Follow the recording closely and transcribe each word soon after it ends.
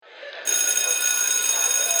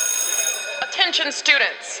Attention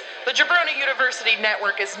students, the Jabroni University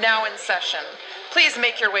Network is now in session. Please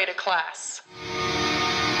make your way to class.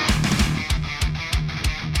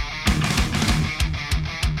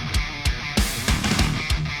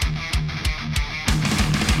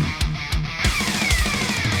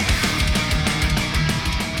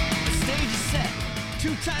 The stage is set.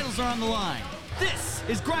 2 titles are on the line. This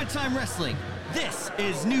is Grind Time Wrestling. This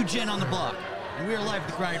is New Gen on the Block. And we are live at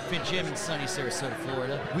the Grind Fit Gym in sunny Sarasota,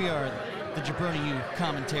 Florida. We are the Jabroni U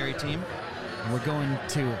commentary team. And we're going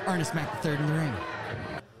to Ernest Mack III in the ring.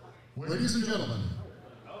 Ladies and gentlemen,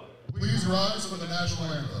 please rise for the national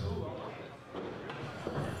anthem.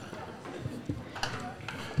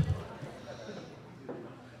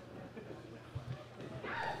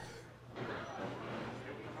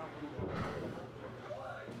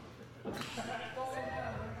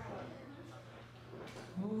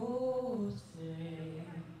 Oh, say,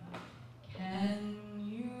 can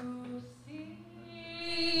you see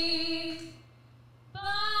by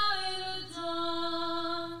the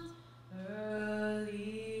dawn's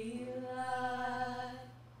early light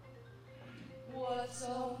what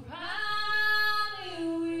so proudly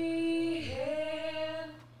we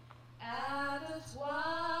hailed at the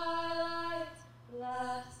twilight's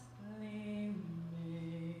last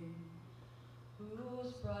gleaming,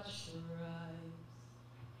 whose broad stripes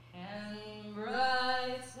and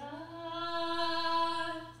bright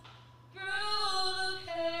stars through the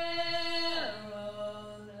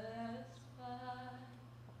perilous fight.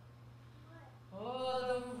 Oh,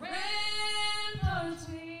 the ramparts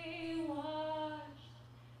we watched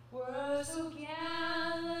were so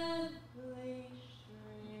gallantly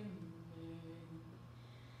streaming,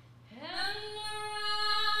 and the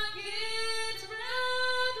rocket's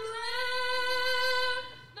red glare,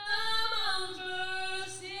 the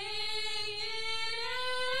mountains singing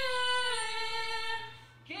air,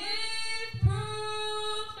 gave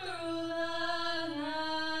proof through the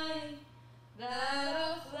night that a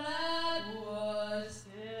flag was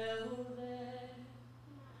still there.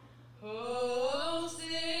 Oh,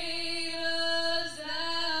 sing us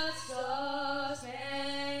that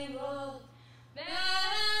star-spangled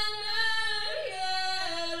banner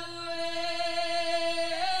yet wave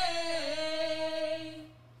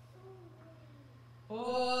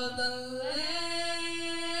o'er the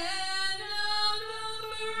land of the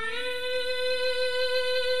free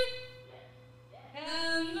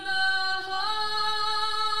and the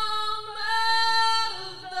home of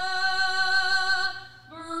the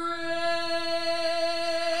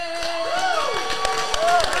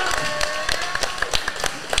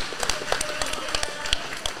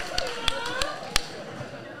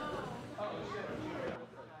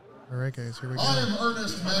All right, guys, here we go. I am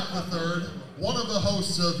Ernest Mack III, one of the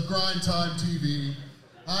hosts of Grind Time TV.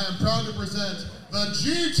 I am proud to present the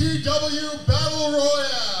GTW Battle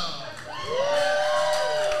Royale.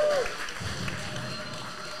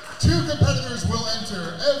 2 competitors will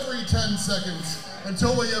enter every 10 seconds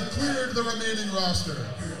until we have cleared the remaining roster.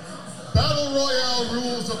 Battle Royale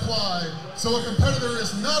rules apply, so a competitor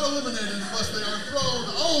is not eliminated unless they are thrown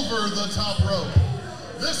over the top rope.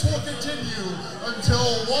 This will continue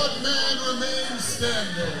until one man remains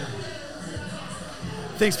standing.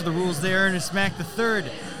 Thanks for the rules there, Ernest Mack III.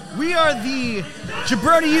 We are the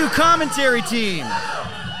Jabroni U commentary team.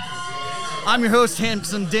 I'm your host,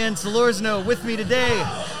 Handsome Dan Solorzano. With me today,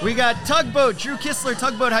 we got Tugboat, Drew Kistler.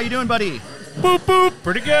 Tugboat, how you doing, buddy? Boop, boop.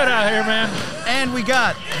 Pretty good out here, man. And we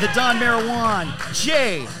got the Don Marijuana,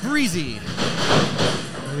 Jay Breezy.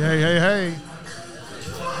 Hey.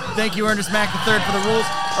 Thank you, Ernest Mack III, for the rules.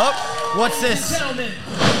 Oh, what's Ladies this? and gentlemen,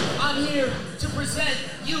 I'm here to present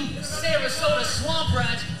you Sarasota Swamp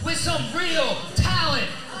Rats with some real talent.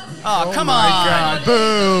 Oh, come my on. God.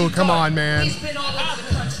 Boo. Come on, man. He's been all over the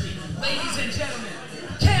country. Ladies and gentlemen,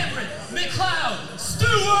 Cameron McLeod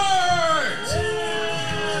Stewart.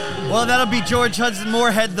 Well, that'll be George Hudson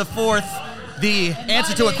Moorhead the Fourth, the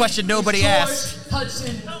answer to a question nobody asked. George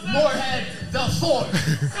Hudson Moorhead the Fourth.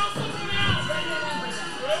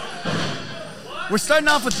 We're starting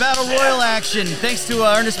off with Battle Royal action. Thanks to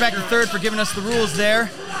Ernest Mack III for giving us the rules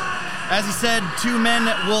there. As he said, 2 men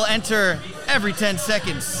will enter every 10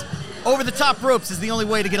 seconds. Over the top ropes is the only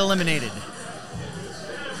way to get eliminated.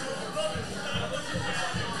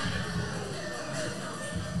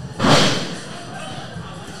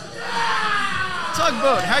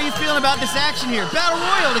 Tugboat, how are you feeling about this action here? Battle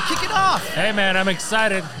Royal to kick it off. Hey, man, I'm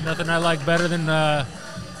excited. Nothing I like better than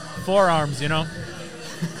forearms, you know?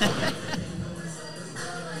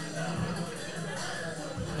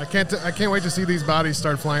 I can't wait to see these bodies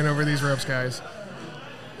start flying over these ropes, guys.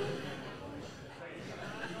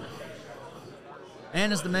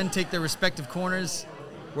 And as the men take their respective corners,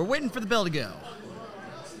 we're waiting for the bell to go.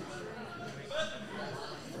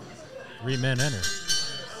 3 men enter.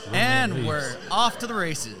 One And man we're leaves. off to the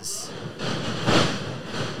races.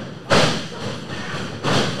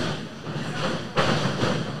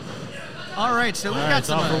 All right, so we've All right, got it's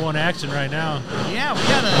some. all for one action right now. Yeah, we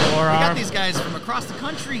got Forearm. these guys from across the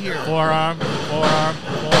country here. Forearm.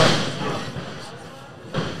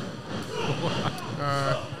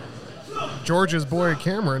 George's boy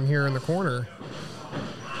Cameron here in the corner.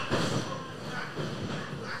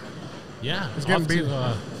 Yeah, He's getting off beat. to,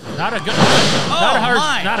 not a good,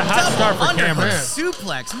 my! not a hot Double start for underhook Cameron. Man.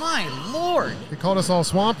 suplex, my lord! He called us all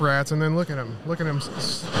swamp rats, and then look at him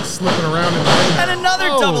slipping around in the ring. And another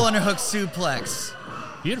Oh. double underhook suplex.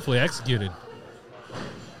 Beautifully executed.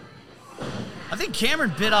 I think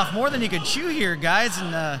Cameron bit off more than he could chew here, guys,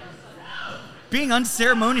 and being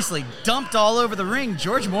unceremoniously dumped all over the ring.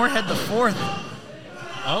 George Moorhead IV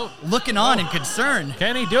Oh, looking on in concern.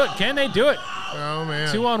 can he do it? Can they do it? Oh man,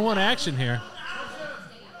 2-on-1 action here.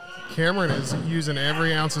 Cameron is using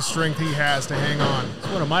every ounce of strength he has to hang on. It's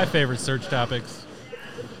one of my favorite search topics.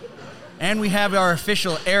 And we have our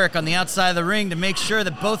official Eric on the outside of the ring to make sure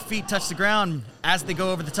that both feet touch the ground as they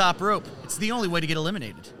go over the top rope. It's the only way to get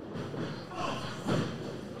eliminated.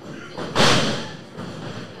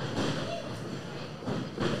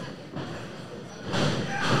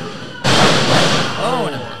 Oh,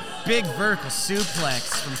 and a big vertical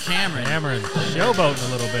suplex from Cameron. Cameron showboating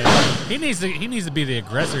a little bit. He needs to be the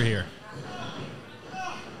aggressor here.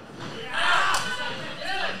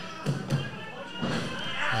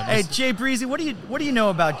 Hey, Jay Breezy, what do you know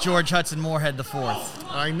about George Hudson Moorhead IV?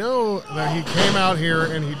 I know that he came out here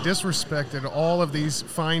and he disrespected all of these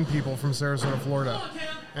fine people from Sarasota, Florida,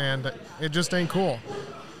 and it just ain't cool.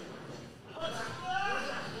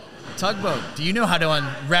 Tugboat, do you know how to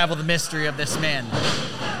unravel the mystery of this man?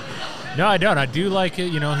 No, I don't. I do like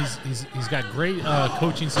it. You know, he's got great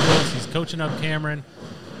coaching skills. He's coaching up Cameron.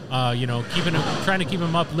 You know, trying to keep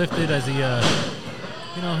him uplifted as he,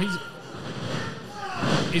 you know, he's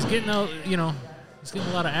getting he's getting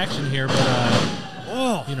a lot of action here.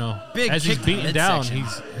 But you know, big as he's kick to the beaten down,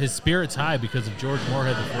 midsection. his spirit's high because of George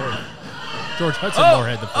Moorhead IV. George Hudson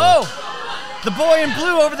Moorhead IV. Oh, the boy in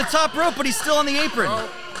blue over the top rope, but he's still on the apron.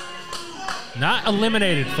 Not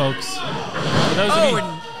eliminated, folks. For those of you,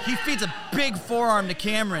 And he feeds a big forearm to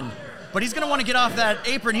Cameron, but he's going to want to get off that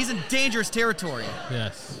apron. He's in dangerous territory.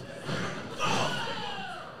 yes.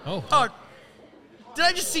 Oh, Oh, did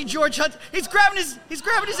I just see George Hudson? He's grabbing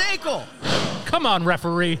his ankle. come on,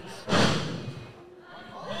 referee.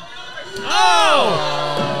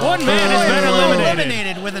 Oh! One man has been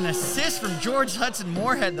eliminated. With an assist from George Hudson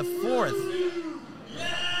Moorhead IV.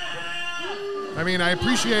 I mean, I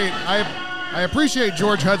appreciate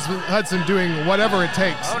George Hudson doing whatever it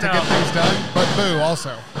takes to get things done, but boo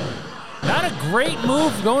also. Not a great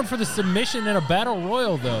move going for the submission in a battle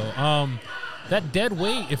royal, though. That dead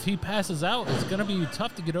weight, if he passes out, it's going to be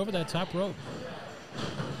tough to get over that top rope.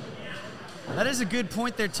 That is a good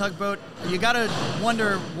point there, Tugboat. You got to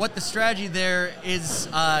wonder what the strategy there is.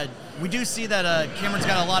 We do see that Cameron's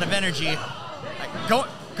got a lot of energy.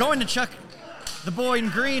 Going to chuck the boy in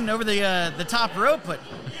green over the top rope, but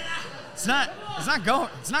it's not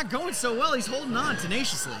going so well. He's holding on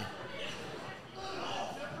tenaciously.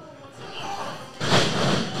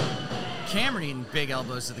 Cameron eating big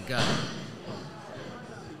elbows to the gut.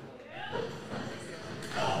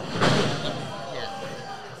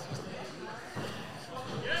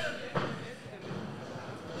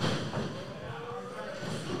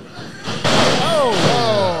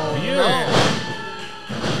 Oh!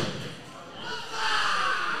 Beautiful.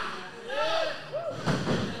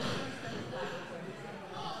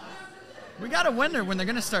 We got to wonder when they're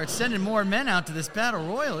going to start sending more men out to this battle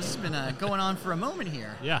royal. This has been going on for a moment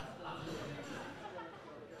here. Yeah.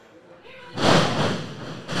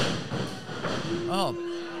 Oh,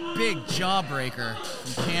 big jawbreaker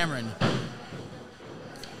from Cameron.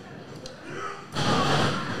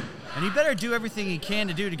 And he better do everything he can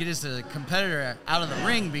to get his competitor out of the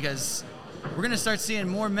ring, because we're going to start seeing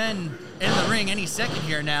more men in the ring any second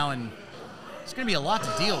here now, and it's going to be a lot to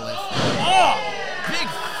deal with. Oh, big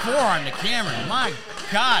forearm to Cameron. My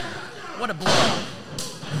God, what a blow.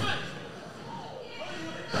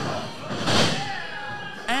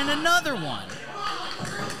 And another one.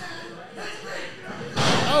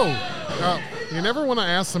 Oh, you never want to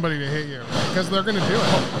ask somebody to hit you because they're going to do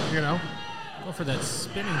it, you know? Go for that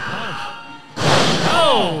spinning punch.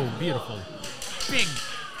 Oh, beautiful. Big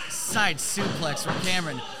side suplex from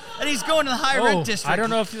Cameron. And he's going to the high rank district. I don't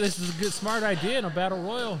know if this is a good, smart idea in a battle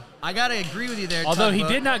royal. I got to agree with you there, Although he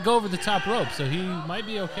Tugboat. did not go over the top rope, so he might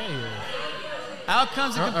be okay here. Out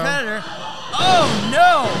comes a competitor. Oh,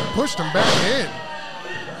 no! Pushed him back in.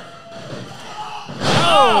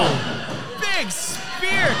 Oh! Big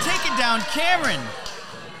spear taking down Cameron.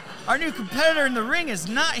 Our new competitor in the ring is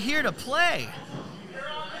not here to play.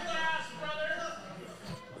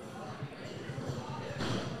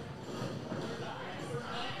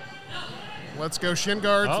 Let's go shin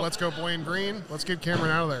guards. Oh. Let's go Blaine Green. Let's get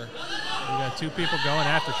Cameron out of there. We got two people going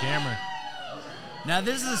after Cameron. Now,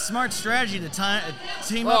 this is a smart strategy to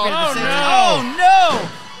team Oh, up here at the no. same time. Oh, no!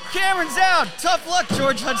 Cameron's out. Tough luck,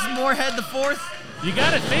 George Hudson Moorhead the fourth. You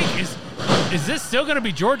got to think, is this still going to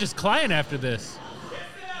be George's client after this?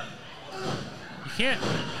 You can't,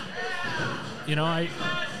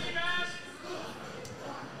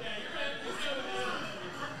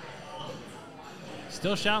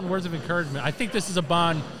 Still shouting words of encouragement. I think this is a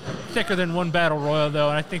bond thicker than one battle royal, though,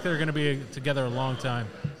 and I think they're going to be together a long time.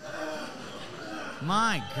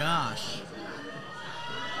 My gosh.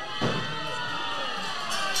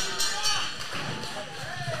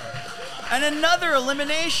 And another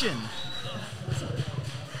elimination.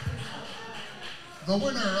 The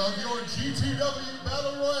winner of your GTW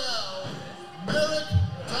Battle Royale, Merrick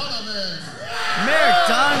Donovan. Merrick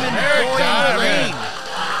Donovan,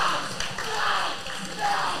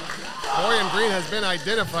 Boyan Green has been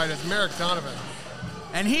identified as Merrick Donovan.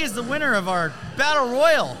 and he is the winner of our Battle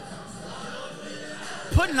Royal.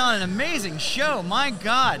 Putting on an amazing show, my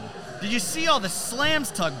God. Did you see all the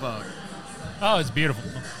slams, Tugboat? Oh, it's beautiful.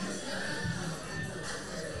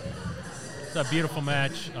 It's a beautiful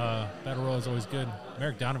match. Battle Royal is always good.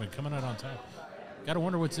 Merrick Donovan coming out on top. Got to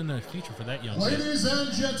wonder what's in the future for that young kid. Ladies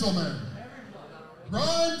and gentlemen,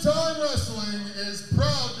 Prime Time Wrestling is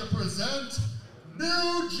proud to present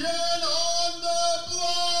New Gen on the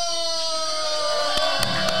Block!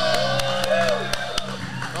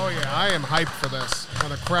 Oh, yeah, I am hyped for this.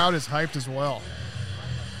 And the crowd is hyped as well.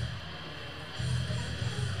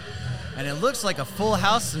 And it looks like a full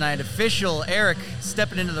house tonight. Official Eric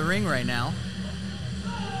stepping into the ring right now.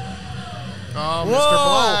 Oh, Whoa!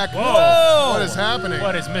 Mr. Black. Whoa! What is happening?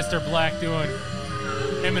 What is Mr. Black doing?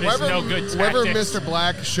 Him and his no-good tactics. Whenever Mr.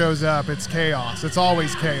 Black shows up, it's chaos. It's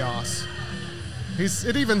always chaos.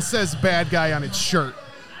 It even says bad guy on its shirt.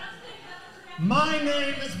 My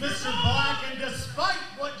name is Mr. Black, and despite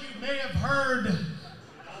what you may have heard,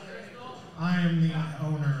 I am the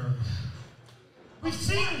owner of... We've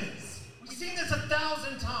seen this. We've seen this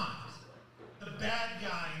 1,000 times. The bad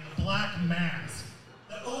guy in the black mask.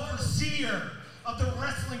 The overseer of the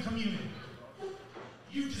wrestling community.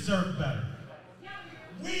 You deserve better.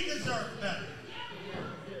 We deserve better.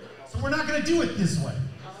 So we're not going to do it this way.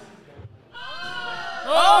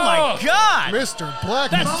 Oh my God! Mr. Black.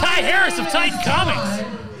 That's Ty Harris of Titan Comics.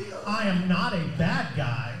 I am not a bad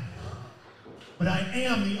guy, but I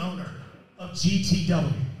am the owner of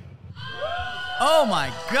GTW. Oh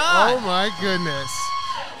my God! Oh my goodness.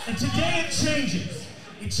 And today it changes.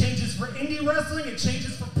 It changes for indie wrestling, it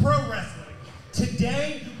changes for pro wrestling.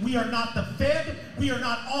 Today, we are not the Fed, we are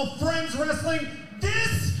not All Friends Wrestling.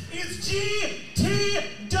 This is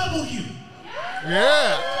GTW.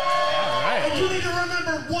 Yeah. All right. And you need to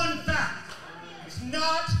remember one fact. It's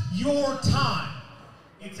not your time,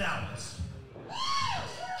 it's ours.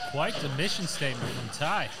 Quite the mission statement from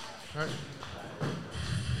Ty. All right.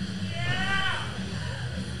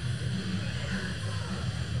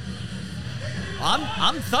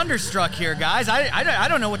 I'm thunderstruck here, guys. I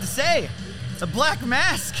don't know what to say. The black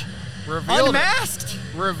mask. Unmasked.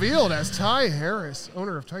 Revealed as Ty Harris,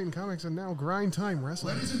 owner of Titan Comics and now Grind Time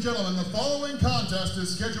Wrestling. Ladies and gentlemen, the following contest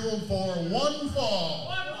is scheduled for one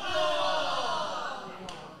fall.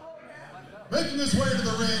 Making his way to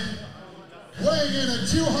the ring, weighing in at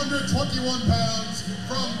 221 pounds,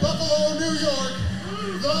 from Buffalo, New York,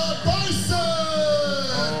 the Bison!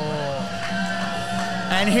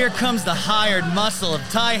 And here comes the hired muscle of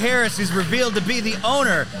Ty Harris, who's revealed to be the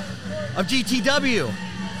owner of GTW.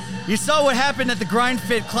 You saw what happened at the Grind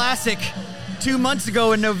Fit Classic 2 months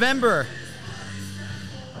ago in November.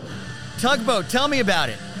 Tugboat, tell me about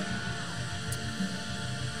it.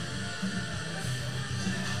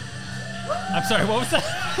 I'm sorry, what was that?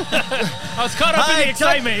 I was caught up in the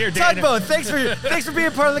excitement here, Dan. Tugboat, thanks for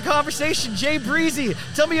being part of the conversation. Jay Breezy,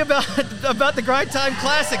 tell me about the Grind Time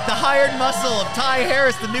Classic, the hired muscle of Ty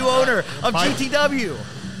Harris, the new owner of GTW.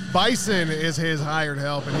 Bison is his hired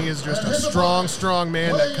help, and he is just a strong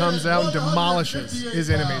man that comes out and demolishes his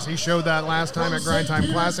enemies. He showed that last time at Grind Time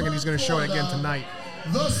Classic, and he's going to show it again tonight.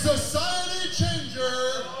 The Society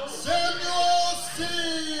Changer, Samuel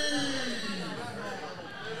Steve!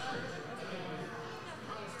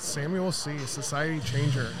 Samuel C., Society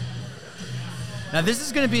Changer. Now, this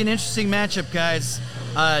is going to be an interesting matchup, guys.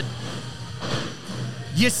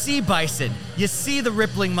 You see Bison. You see the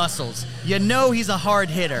rippling muscles. You know he's a hard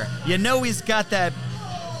hitter. You know he's got that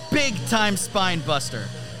big-time spine buster.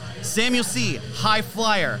 Samuel C., high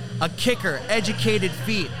flyer, a kicker, educated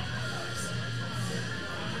feet.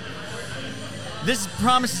 This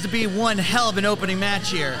promises to be one hell of an opening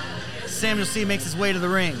match here. Samuel C. makes his way to the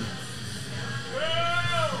ring.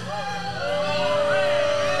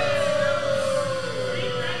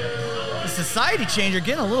 The Society Changer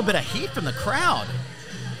getting a little bit of heat from the crowd.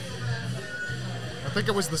 I think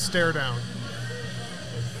it was the stare down.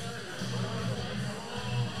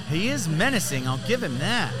 He is menacing, I'll give him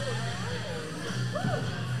that.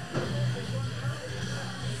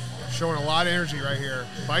 Showing a lot of energy right here.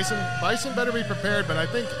 Bison better be prepared, but I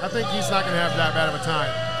think he's not going to have that bad of a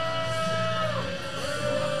time.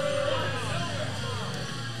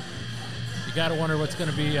 You got to wonder what's going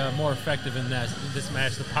to be more effective in this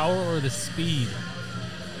match, the power or the speed.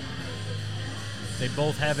 They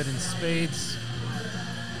both have it in spades.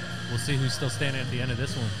 We'll see who's still standing at the end of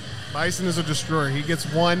this one. Bison is a destroyer. He gets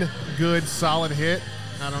one good, solid hit.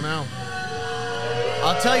 I don't know.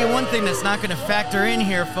 I'll tell you one thing that's not going to factor in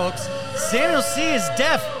here, folks. Samuel C. is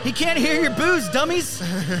deaf. He can't hear your boos, dummies.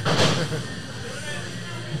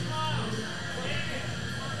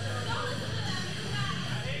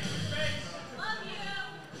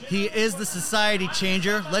 He is the Society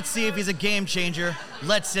Changer. Let's see if he's a game changer.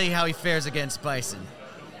 Let's see how he fares against Bison.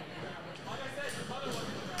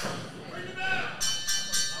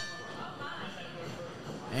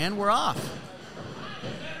 And we're off.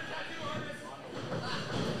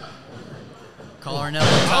 Collar and elbow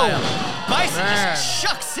tie-up. Bison just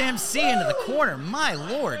chucks Sam C into the corner. My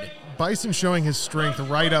lord. Bison showing his strength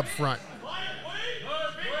right up front.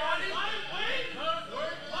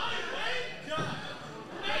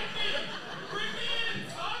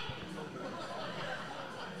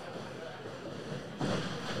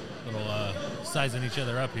 Little sizing each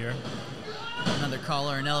other up here. Another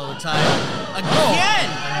collar and elbow tie-up. Again!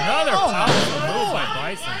 Another powerful move by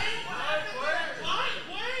Bison.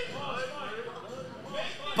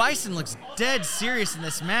 Bison looks dead serious in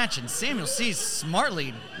this match, and Samuel C.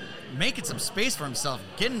 smartly making some space for himself,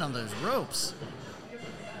 getting on those ropes.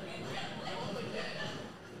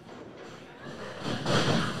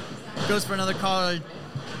 Goes for another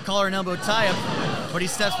collar and elbow tie-up, but he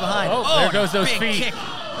steps behind. Oh, there goes those big feet. Kick.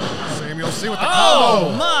 Samuel C. with the Oh,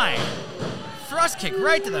 combo. my! Thrust kick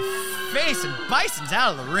right to the face, and Bison's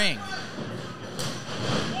out of the ring.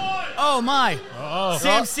 Oh, my. Oh.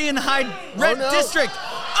 Sam C. in the high red no. district.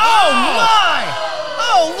 Oh, my!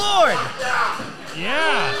 Oh, Lord!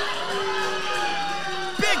 Yeah.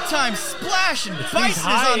 Big time splash, and These Bison is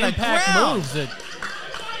high on the impact ground. moves that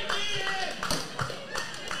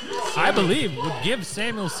I believe would give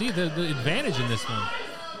Samuel C. the advantage in this one.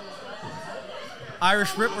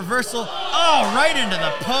 Irish Whip reversal. Oh, right into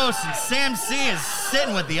the post, and Sam C. is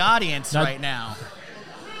sitting with the audience Now- right now.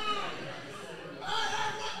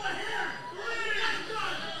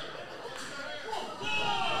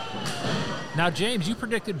 Now, James, you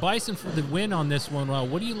predicted Bison for the win on this one.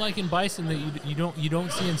 What do you like in Bison that you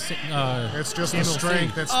don't see in It's just Samuel the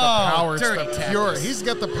strength. C? It's the Oh, power. It's dirty the tackles. pure. He's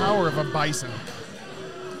got the power of a bison.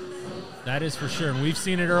 That is for sure, and we've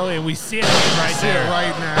seen it early, and we see it right See it there.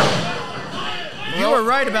 right now. You were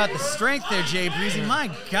right about the strength there, Jay Breezy.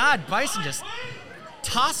 My God, Bison just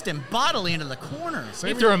tossed him bodily into the corner.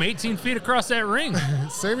 He threw him 18 feet across that ring.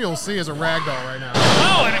 Samuel C. is a ragdoll right now.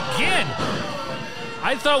 Oh, and again.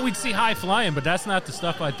 I thought we'd see high flying, but that's not the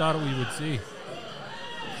stuff I thought we would see.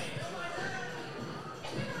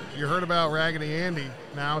 You heard about Raggedy Andy.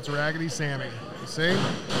 Now it's Raggedy Sammy. You see?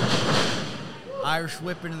 Irish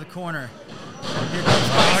whip into the corner. Here comes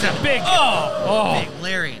Bison. and a big- Big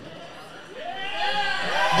lariat.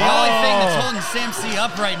 The only thing that's holding Sam C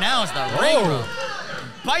up right now is the ring rope.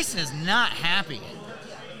 Bison is not happy.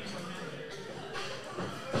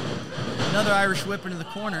 Another Irish whip into the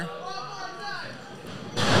corner.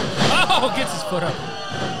 Oh, gets his foot up.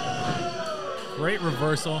 Great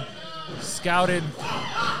reversal. Scouted.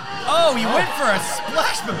 Oh, he went for a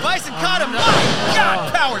splash, but Bison caught him. My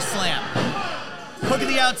God, power slam. Hook of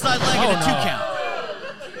the outside leg and a 2 count.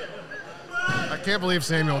 I can't believe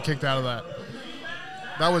Samuel kicked out of that.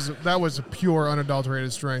 That was a pure,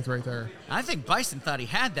 unadulterated strength right there. I think Bison thought he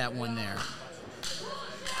had that one there.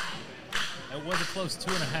 It was a close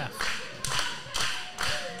 2.5.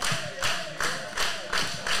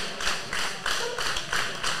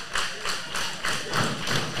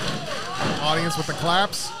 Audience with the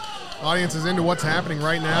claps. Audience is into what's happening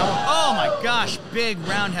right now. Oh my gosh, big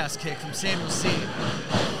roundhouse kick from Samuel C.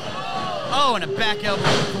 Oh, and a back elbow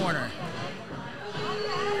in the corner.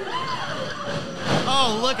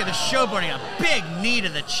 Oh, look at the showboating. A big knee to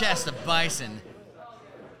the chest of Bison.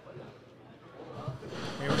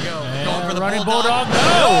 Here we go. And Going for the running bulldog. bulldog.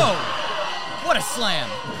 No! Oh, what a slam.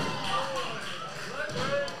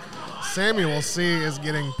 Samuel C. is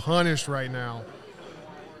getting punished right now.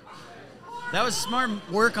 That was smart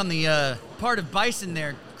work on the part of Bison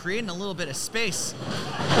there, creating a little bit of space.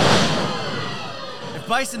 If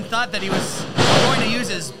Bison thought that he was going to use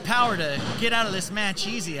his power to get out of this match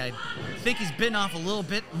easy, I think he's bitten off a little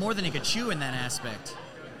bit more than he could chew in that aspect.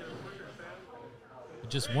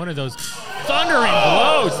 Just one of those thundering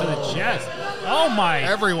blows to the chest. Oh my.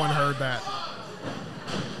 Everyone heard that.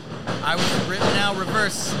 I was written now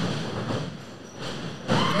reverse.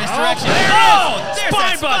 The misdirection. Oh, There's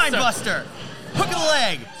that spine buster. Hook of the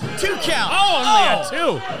leg. 2 count. Oh, only a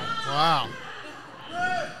 2. Wow.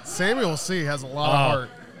 Samuel C. has a lot of heart.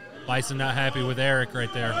 Bison not happy with Eric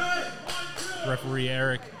right there. Referee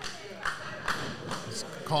Eric.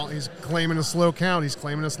 He's claiming a slow count.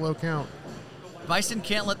 Bison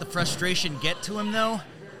can't let the frustration get to him, though.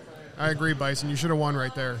 I agree, Bison. You should have won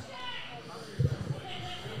right there.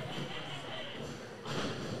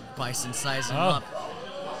 Bison sizing him up.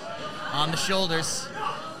 On the shoulders.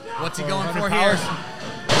 What's he going for here?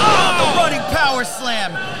 Oh, the running power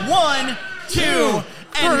slam. 1, 2,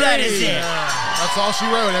 and that is it. That's all she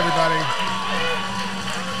wrote, everybody.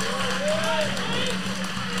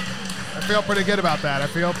 I feel pretty good about that.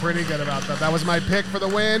 That was my pick for the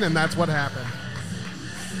win, and that's what happened.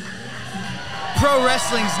 Pro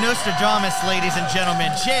Wrestling's Nostradamus, ladies and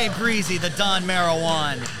gentlemen. Jay Breezy, the Don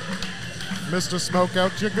Marijuana. Mr. Smoke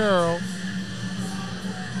Out Your Girl.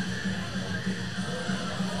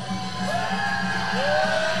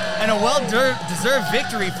 And a well-deserved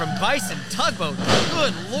victory from Bison Tugboat.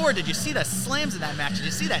 Good Lord, did you see the slams in that match? Did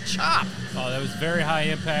you see that chop? Oh, that was very high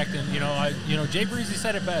impact, and Jay Breezy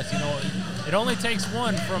said it best. It only takes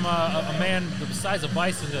one from a man the size of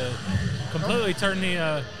Bison to completely turn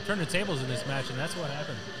the tables in this match, and that's what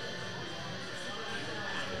happened.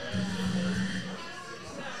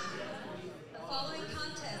 The following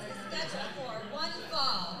contest is scheduled for one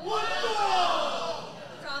fall.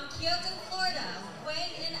 From Kyoto, Florida,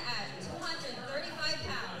 weighing in at 235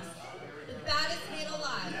 pounds, the baddest man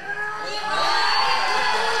alive, Leroy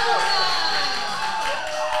Shogun!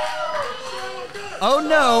 Oh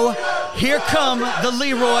no, here come the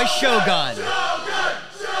Leroy Shogun.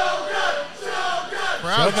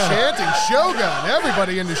 Crowd chanting Shogun.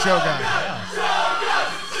 Everybody into Shogun.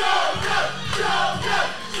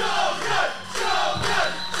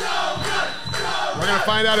 We're going to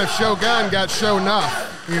find out if Shogun got show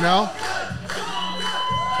enough, you know?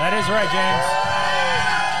 That is right, James.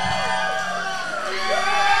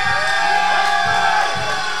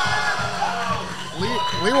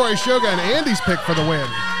 Leroy Shogun, Andy's pick for the win.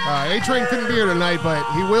 A-Train couldn't be here tonight, but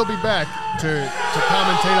he will be back to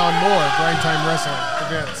commentate on more Grind Time Wrestling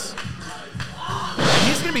events.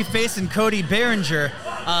 He's going to be facing Cody Behringer.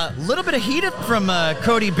 A little bit of heat from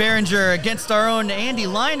Cody Behringer against our own Andy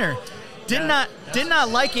Liner. Did not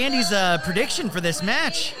like Andy's prediction for this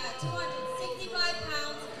match. At 265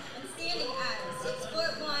 pounds and standing at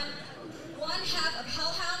 6'1", one half of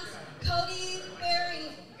Hellhounds, Cody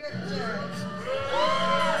Behringer.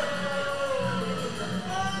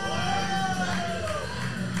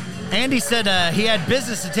 Andy said he had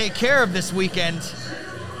business to take care of this weekend,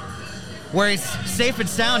 where he's safe and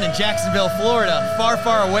sound in Jacksonville, Florida, far,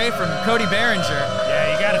 far away from Cody Behringer.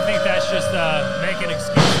 Yeah, you got to think that's just making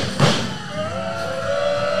excuses.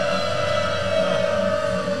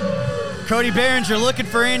 Cody Behringer looking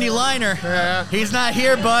for Andy Liner. Yeah. He's not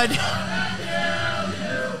here, bud.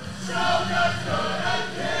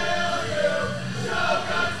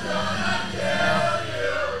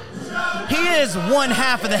 He is one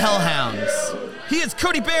half of the Hellhounds. He is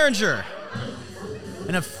Cody Behringer,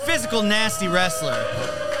 and a physical, nasty wrestler.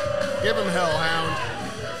 Give him Hellhound.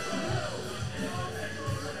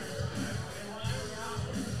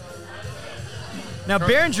 Now,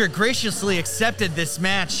 Behringer graciously accepted this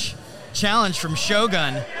match challenge from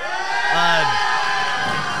Shogun. He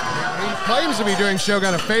claims to be doing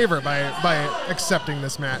Shogun a favor by accepting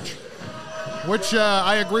this match, which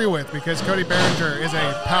I agree with, because Cody Behringer is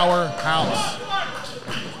a powerhouse.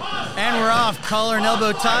 And we're off. Collar and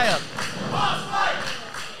elbow tie-up.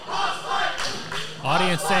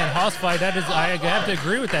 Audience saying house fight. That is, I have to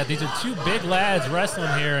agree with that. These are two big lads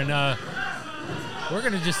wrestling here, and we're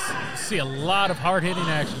going to just see a lot of hard-hitting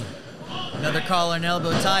action. Another collar and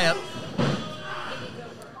elbow tie-up.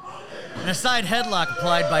 And a side headlock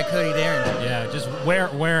applied by Cody Derringer. Yeah, just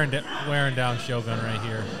wearing down Shogun right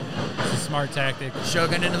here. It's a smart tactic.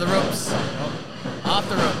 Shogun into the ropes. Off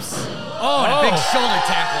the ropes. Oh, and a big shoulder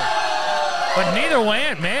tackle. But neither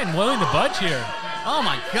man willing to budge here. Oh,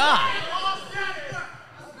 my God.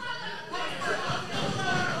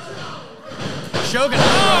 Shogun.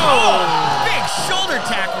 Oh! Big shoulder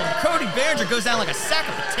tackle. Cody Derringer goes down like a sack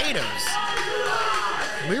of potatoes.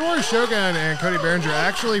 Leroy Shogun and Cody Derringer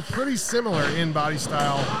actually pretty similar in body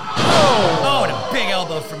style. Oh, and a big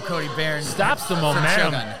elbow from Cody Derringer. Stops the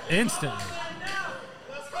momentum instantly.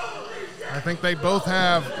 I think they both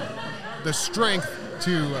have the strength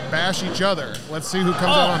to bash each other. Let's see who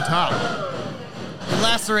comes out on top. He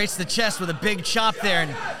lacerates the chest with a big chop there,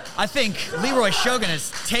 and I think Leroy Shogun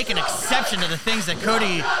has taken exception to the things that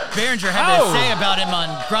Cody Derringer had to say about him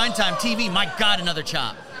on Grind Time TV. My God, another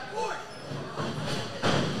chop.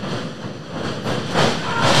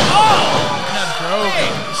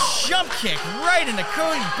 Big jump kick right into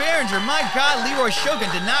Cody Derringer. My God, Leroy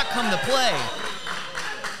Shogun did not come to play.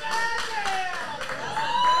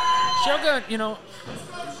 Shogun,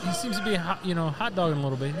 he seems to be hot dogging a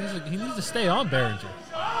little bit. He needs to stay on Derringer.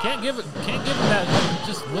 Can't give him that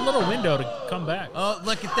just a little window to come back. Oh,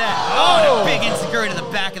 look at that. Oh, and a big enziguri to the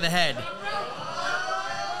back of the head.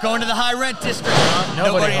 Going to the high rent district.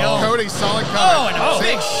 Nobody home. Cody, solid cover. Oh, and a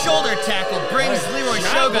big shoulder tackle brings Leroy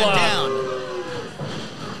Shogun down.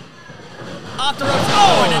 Off the ropes.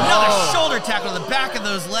 Oh, and another shoulder tackle to the back of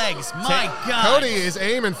those legs. My God. Cody is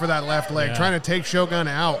aiming for that left leg, trying to take Shogun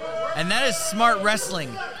out. And that is smart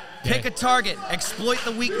wrestling. Pick a target, exploit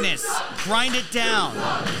the weakness, grind it down.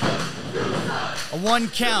 A 1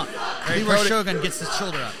 count. Leroy Cody, Shogun gets his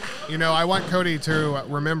shoulder up. I want Cody to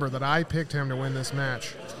remember that I picked him to win this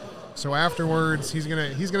match. So afterwards, he's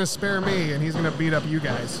gonna spare me and he's gonna beat up you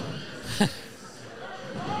guys.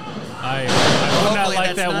 I would not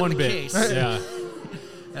like that one bit. Yeah.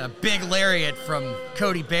 A big lariat from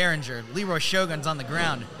Cody Derringer. Leroy Shogun's on the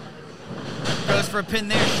ground. Goes for a pin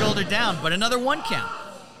there, shoulder down, but another 1 count.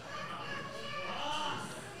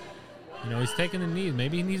 He's taking the knee.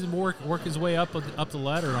 Maybe he needs to work his way up the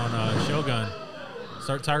ladder on Shogun.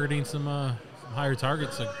 Start targeting some higher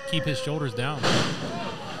targets to keep his shoulders down.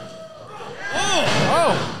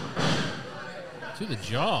 Oh! To the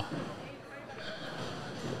jaw.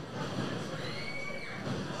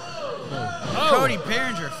 Oh. Cody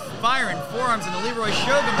Derringer firing forearms into Leroy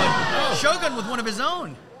Shogun, but Shogun with one of his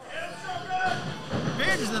own.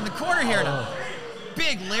 Derringer's in the corner here. A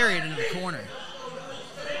big lariat into the corner.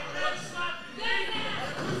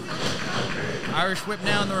 Irish whip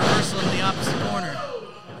now in the reversal in the opposite corner.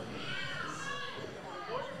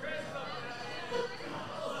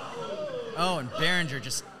 Oh, and Derringer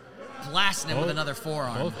just blasting him with another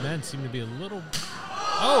forearm. Both men seem to be a little...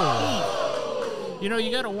 Oh! You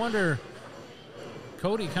got to wonder,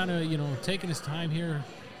 Cody kind of, taking his time here,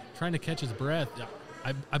 trying to catch his breath.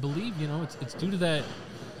 I believe, it's due to that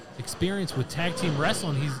experience with tag team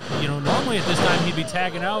wrestling. He's, normally at this time he'd be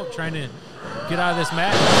tagging out, trying to get out of this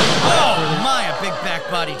match. Oh, my, a big back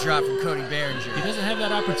body drop from Cody Derringer. He doesn't have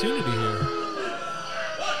that opportunity here.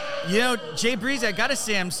 Jay Breeze, I got to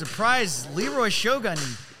say, I'm surprised Leroy Shogun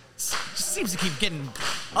just seems to keep getting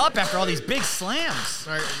up after all these big slams.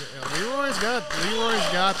 Right, Leroy's got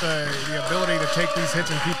the ability to take these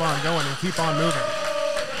hits and keep on going and keep on moving.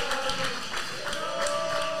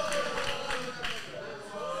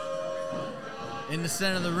 In the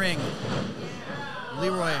center of the ring,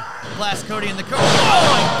 Leroy blasts Cody in the coat. Oh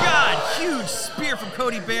my God! Huge spear from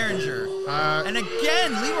Cody Derringer. And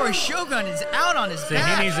again, Leroy Shogun is out on his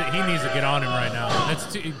back. He needs to get on him right now. That's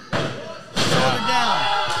shoulder down.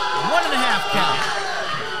 1.5 count.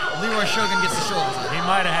 Leroy Shogun gets the shoulders up. He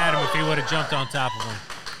might have had him if he would have jumped on top of him.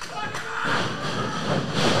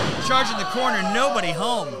 Charging the corner, nobody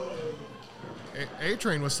home.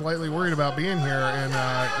 A-Train was slightly worried about being here and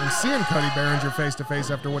seeing Cody Derringer face to face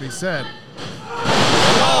after what he said.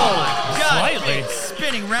 Oh my God! Slightly. Big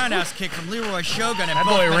spinning roundhouse kick from Leroy Shogun, and that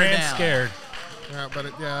both boy men ran down. scared. Yeah, but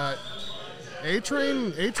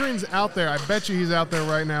A-Train's out there. I bet you he's out there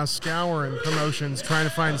right now scouring promotions, trying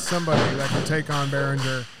to find somebody that can take on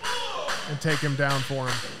Derringer and take him down for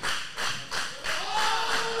him.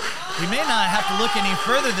 He may not have to look any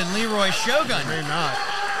further than Leroy Shogun. May not.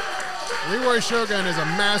 Leroy Shogun is a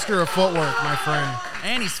master of footwork, my friend.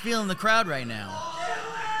 And he's feeling the crowd right now.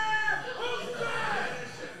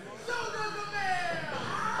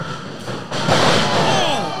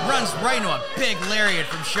 Oh, runs right into a big lariat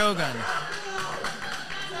from Shogun.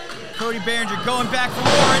 Cody Derringer going back for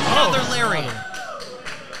more, another lariat.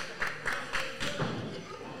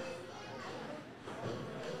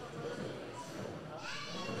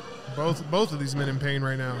 Both of these men in pain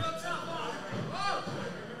right now.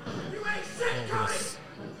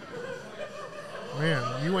 Man,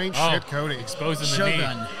 you ain't shit, Cody. Exposing the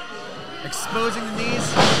Shogun. knee. Exposing the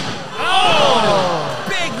knees. Oh!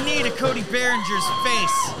 Big knee to Cody Behringer's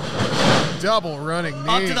face. Double running knee.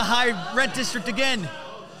 Up to the high red district again.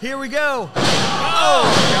 Here we go.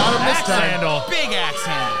 Got him this Axe time. handle. Big axe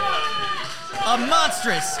handle. A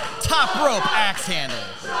monstrous top rope axe handle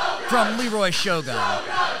from Leroy Shogun.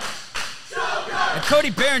 And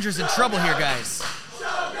Cody Behringer's in trouble here, guys.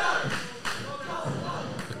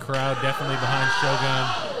 The crowd definitely behind Shogun.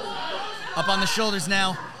 Up on the shoulders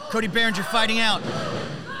now. Cody Behringer fighting out.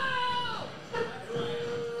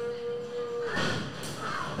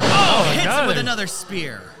 Oh, hits him with another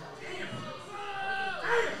spear.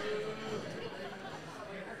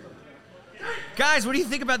 Guys, what do you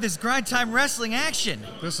think about this grind time wrestling action?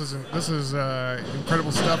 This is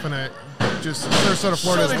incredible stuff, and just Sarasota,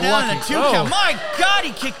 Florida is Shoulder down in a lucky. 2 count. My God,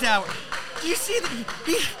 he kicked out. Do you see that?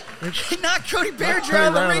 He knocked Cody Behringer out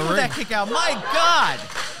of the ring with that kick out. My God.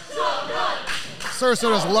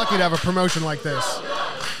 Sarasota's lucky to have a promotion like this.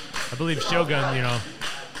 I believe Shogun,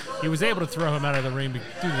 he was able to throw him out of the ring due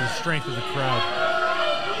to the strength of the crowd.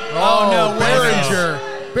 Oh no,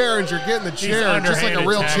 Behringer getting the chair just like a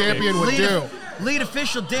real champion would do. Lead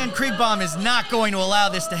official Dan Kriegbaum is not going to allow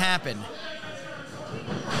this to happen.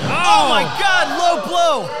 Oh my God, low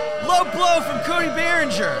blow. Low blow from Cody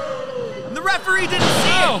Behringer. And the referee didn't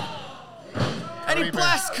see it. And he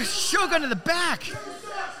blasts Shogun to the back. He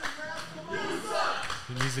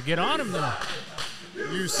needs to get on him though.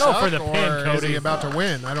 You Go suck, for the or pin, Cody. is he about to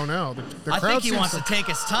win? I don't know. The I crowd think he seems wants to take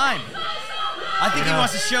his time. I think he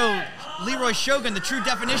wants to show Leroy Shogun the true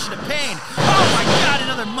definition of pain. Oh my God,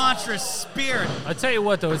 another monstrous spear. I tell you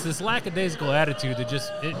what though, it's this lackadaisical attitude that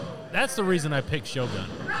that's the reason I picked Shogun.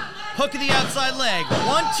 Hook of the outside leg. 1, 2,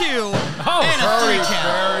 Oh, and a 3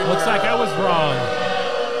 count. Looks like I was wrong.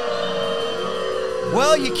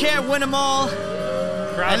 Well, you can't win them all.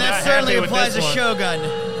 Crowd And that not certainly happy with applies to this one. Shogun.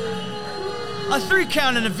 A 3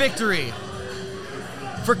 count and a victory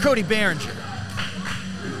for Cody Behringer.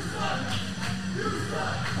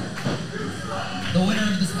 The winner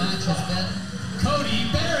of this match has been Cody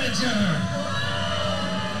Behringer.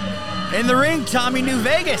 In the ring, Tommy New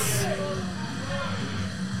Vegas.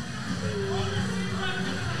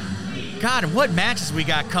 God, and what matches we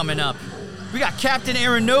got coming up? We got Captain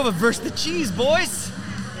Aaron Nova versus the Cheese Boys.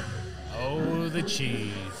 Oh, the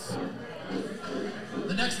cheese.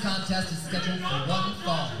 The next contest is scheduled for one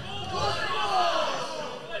fall.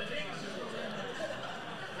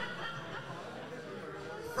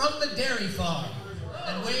 From the dairy farm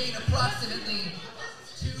and weighing approximately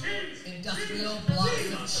 2 industrial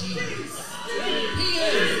blocks of cheese, he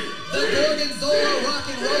is the Gorgonzola Rock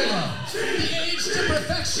and Roller, the age to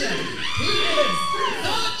perfection. He is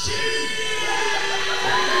the Cheese!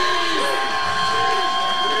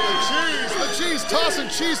 The cheese, tossing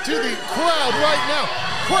cheese to the crowd right now.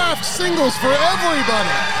 Kraft singles for everybody.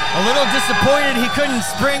 A little disappointed he couldn't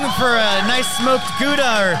spring for a nice smoked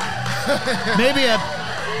Gouda or maybe a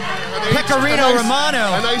Pecorino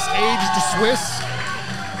Romano. A nice aged Swiss.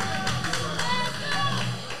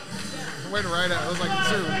 Went right out. It was like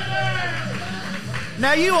two.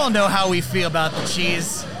 Now you all know how we feel about the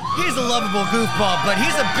Cheese. He's a lovable goofball, but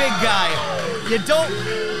he's a big guy. You don't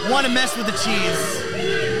want to mess with the Cheese.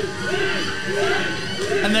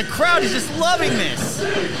 And the crowd is just loving this.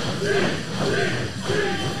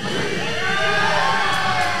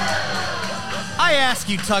 I ask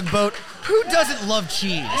you, Tugboat, who doesn't love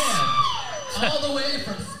cheese? All the way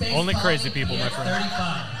from space. Only crazy people, my friend.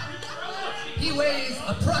 35. He weighs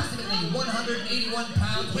approximately 181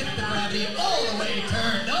 pounds with the gravity all the way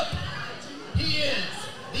turned up. He is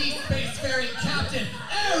the spacefaring captain,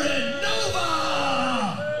 Aaron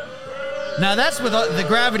Nova! Now that's with the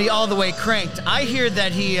gravity all the way cranked. I hear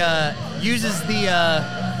that he uses the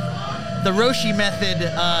Roshi method,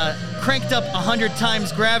 cranked up 100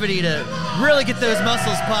 times gravity to really get those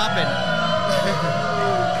muscles popping.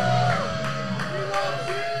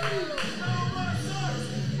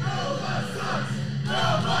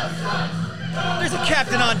 There's a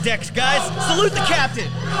captain on decks, guys. Salute the captain.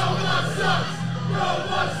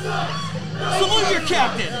 Salute your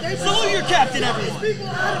captain. Salute your captain, everyone.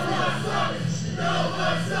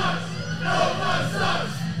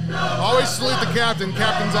 Always salute the captain.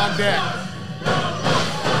 Captain's on deck.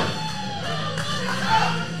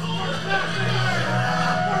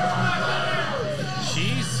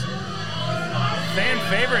 Cheese. Fan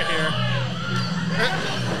favorite here.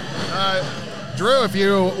 Drew, if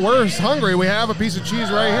you were hungry, we have a piece of cheese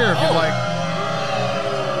right here if you'd like.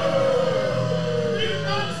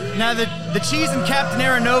 Now, the Cheese and Captain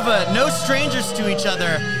Aranova, no strangers to each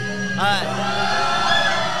other.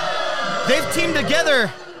 They've teamed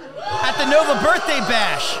together at the Nova Birthday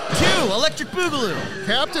Bash. 2, Electric Boogaloo.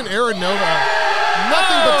 Captain Aranova,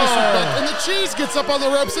 nothing but disrespect. And the Cheese gets up on the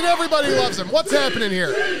ropes and everybody loves him. What's happening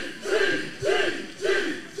here?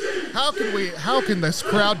 How can this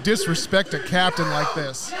crowd disrespect a captain like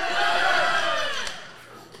this?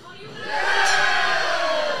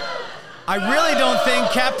 I really don't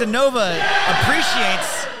think Captain Nova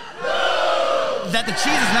appreciates that the Cheese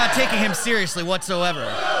is not taking him seriously whatsoever.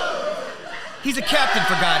 He's a captain,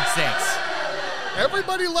 for God's sakes.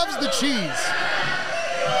 Everybody loves the Cheese.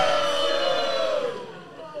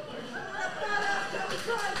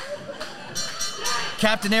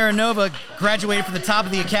 Captain Aranova graduated from the top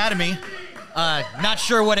of the academy. Not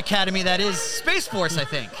sure what academy that is. Space Force, I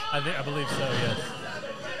think. I believe so, yes.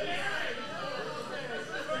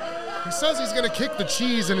 He says he's going to kick the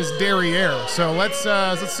Cheese in his derriere. So let's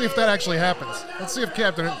see if that actually happens. Let's see if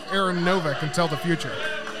Captain Aranova can tell the future.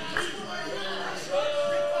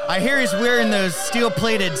 I hear he's wearing those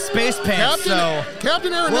steel-plated space pants,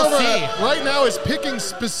 Captain Aranova we'll see. Right now is picking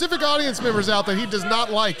specific audience members out that he does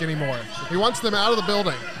not like anymore. He wants them out of the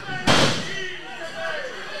building.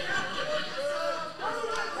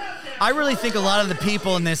 I really think a lot of the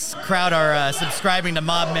people in this crowd are subscribing to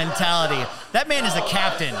mob mentality. That man is a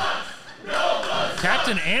captain.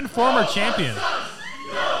 Captain and former champion.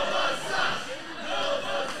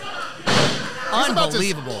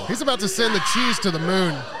 Unbelievable. He's about to send the Cheese to the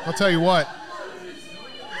moon. I'll tell you what.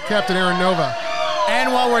 Captain Aranova.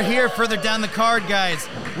 And while we're here, further down the card, guys,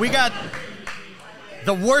 we got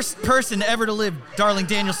the worst person ever to live, Darling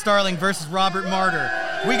Daniel Starling versus Robert Martyr.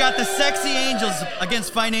 We got the Sexy Angels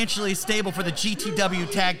against Financially Stable for the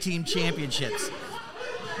GTW Tag Team Championships.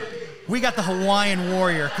 We got the Hawaiian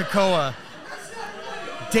Warrior, Kakoa,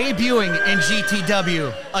 debuting in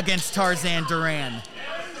GTW against Tarzan Duran.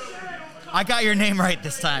 I got your name right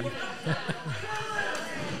this time.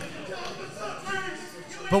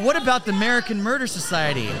 But what about the American Murder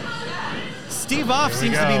Society? Steve Off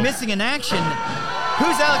seems to be missing in action.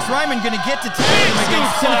 Who's Alex Ryman going to get to tag him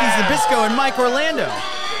against Timothy Zabisco and Mike Orlando?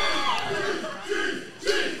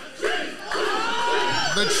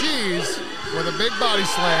 The Cheese with a big body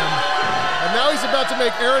slam. And now he's about to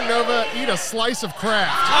make Aranova eat a slice of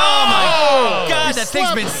Kraft. Oh my God, that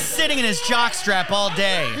thing's been sitting in his jockstrap all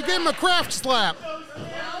day. He gave him a Kraft slap.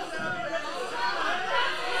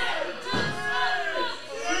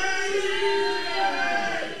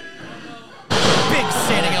 Big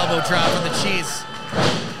standing elbow drop from the Cheese.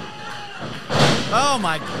 Oh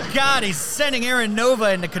my God, he's sending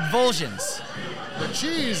Aranova into convulsions. The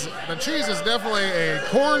Cheese is definitely a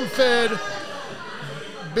corn-fed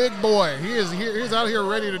big boy. He's out here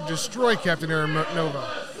ready to destroy Captain Aranova.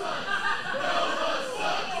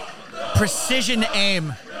 Precision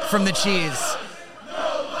aim from the Cheese.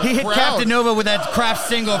 He hit Captain Nova with that Kraft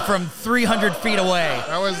single from 300 feet away.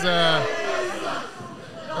 That was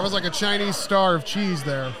like a Chinese star of cheese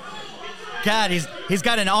there. God, he's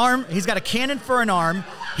got an arm. He's got a cannon for an arm.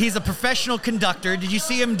 He's a professional conductor. Did you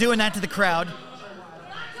see him doing that to the crowd?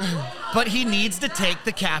 But he needs to take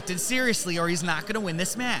the captain seriously or he's not going to win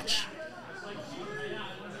this match. There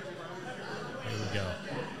we go.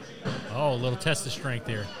 Oh, a little test of strength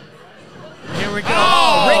here. Here we go.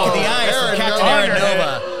 Oh, rake of the eyes from Captain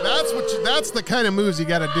Aranova. That's the kind of moves you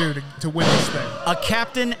got to do to win this thing. A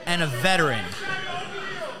captain and a veteran.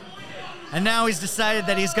 And now he's decided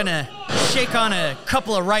that he's going to shake on a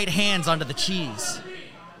couple of right hands onto the Cheese.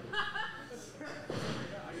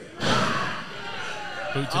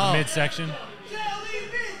 Boot to the midsection.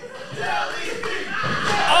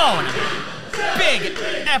 Oh, and a big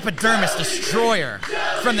epidermis destroyer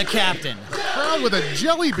from the captain. Crowd with a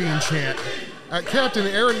jelly bean chant at Captain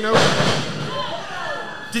Aranova.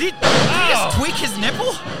 Did he just tweak his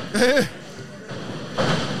nipple?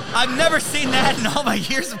 I've never seen that in all my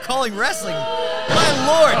years of calling wrestling. My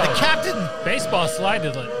lord, the captain. Baseball slide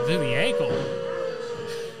to the ankle.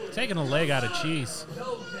 Taking a leg out of Cheese.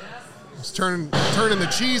 He's turning the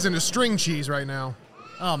Cheese into string cheese right now.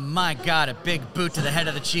 Oh my God, a big boot to the head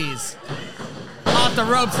of the Cheese. Off the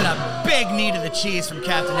ropes and a big knee to the Cheese from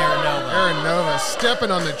Captain Aranova. Aranova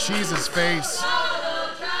stepping on the Cheese's face.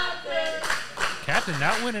 Captain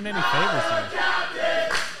not winning any favors here.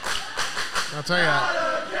 I'll tell you that.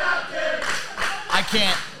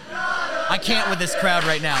 I can't with this crowd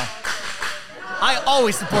right now. I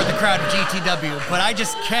always support the crowd of GTW, but I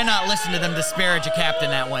just cannot listen to them disparage a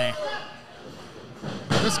captain that way.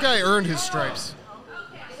 This guy earned his stripes.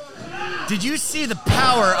 Did you see the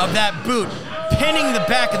power of that boot pinning the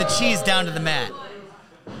back of the Cheese down to the mat?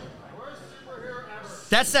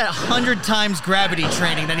 That's that 100 times gravity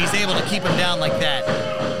training that he's able to keep him down like that.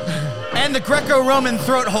 And the Greco-Roman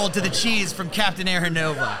throat hold to the cheese from Captain Aaron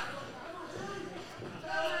Nova.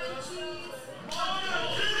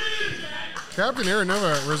 Captain Aaron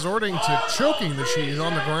Nova resorting to choking the cheese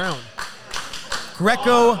on the ground.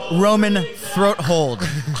 Greco-Roman throat hold.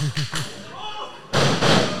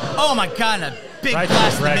 Oh my God, a big Right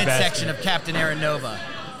blast to in the the breadbasket. midsection of Captain Aaron Nova.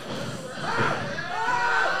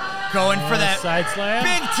 Going for that Side slam.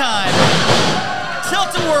 big time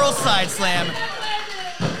tilt-a-whirl side slam.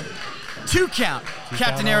 2 count.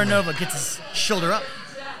 Captain Aaron Nova gets his shoulder up.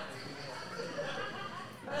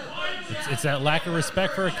 It's that lack of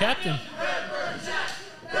respect for a captain.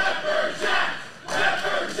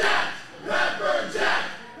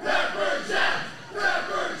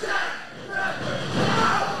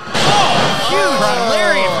 Huge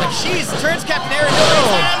lariat from the cheese turns Captain Aaron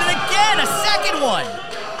Nova around, and again a second one.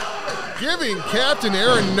 Giving Captain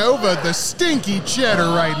Aaron Nova the stinky cheddar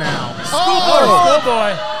right now.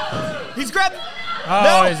 Schoolboy. He's grabbed. Oh,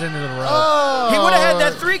 No. he's into the rope. Oh, He would have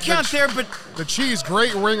had that 3 count there, but The cheese,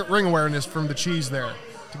 great ring awareness from the cheese there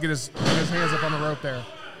to get his hands up on the rope there.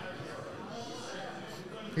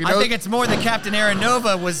 He I knows- think it's more that Captain Aaron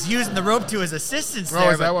Nova was using the rope to his assistance Oh,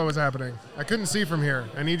 there. is that but what was happening? I couldn't see from here.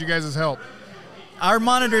 I need you guys' help. Our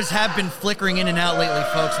monitors have been flickering in and out lately,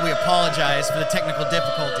 folks. We apologize for the technical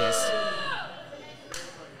difficulties.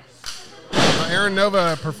 Aaron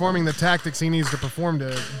Nova performing the tactics he needs to perform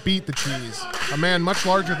to beat the cheese. A man much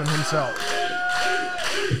larger than himself.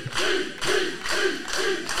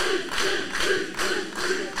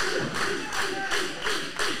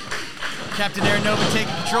 Captain Aaron Nova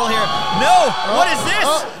taking control here. No! What is this?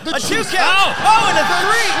 the A 2 cheese- count! Oh, and a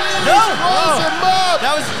 3! No! Rolls him up.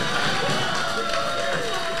 That was...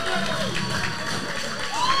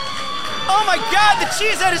 Oh my God, the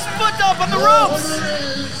cheese had his foot up on the ropes!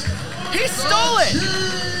 He stole it!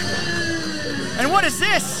 And what is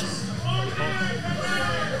this?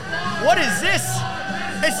 What is this?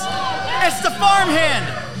 It's the farmhand!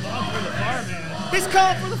 He's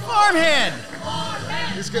calling for the farmhand!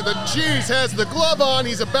 The cheese has the glove on.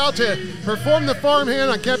 He's about to perform the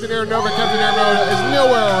farmhand on Captain Aaron Nova. Captain Aaron Nova is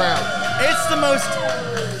nowhere around. It's the most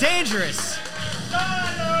dangerous.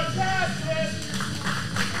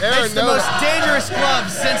 It's the most dangerous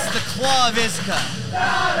glove since the Claw of Iska.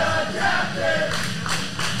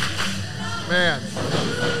 Man,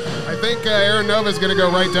 I think Aaron Nova is going to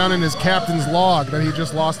go right down in his captain's log that he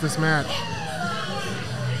just lost this match.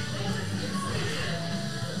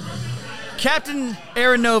 Captain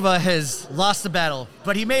Aaron Nova has lost the battle,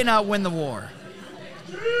 but he may not win the war.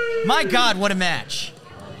 My God, what a match.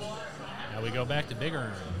 Now we go back to Big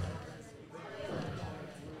Earn.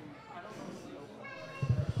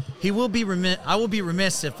 I will be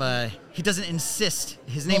remiss if he doesn't insist.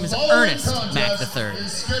 His name is The following Ernest Mac contest III.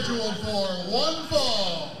 is scheduled for one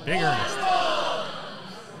fall. Big Ernest.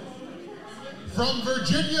 From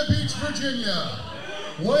Virginia Beach, Virginia,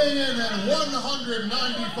 weighing in at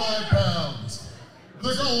 195 pounds,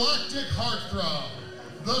 the galactic heartthrob,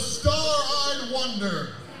 the star-eyed wonder,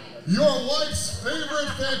 your wife's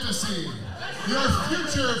favorite fantasy, your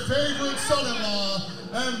future favorite son-in-law,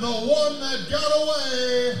 and the one that got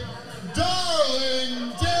away,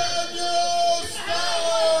 Darling Daniel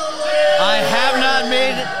Starling! I have not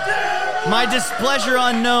made my displeasure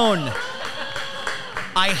unknown.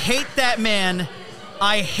 I hate that man.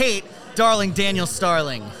 I hate Darling Daniel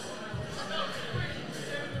Starling.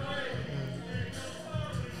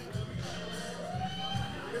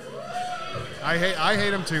 I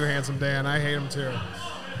hate him too, Handsome Dan. I hate him too.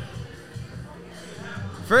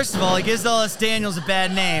 First of all, he gives Dallas Daniels a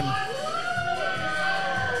bad name.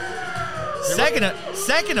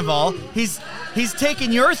 Second of all, he's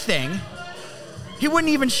taken your thing. He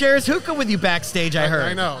wouldn't even share his hookah with you backstage, I heard.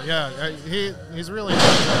 I know, yeah. He's really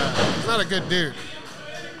he's not a good dude.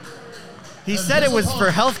 He said it was for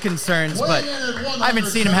health concerns, but I haven't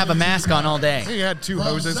seen him have a mask on all day. He had 2 From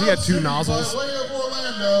hoses. South He had 2 City nozzles. By way of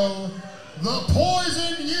Orlando, the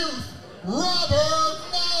Poison Youth, Robert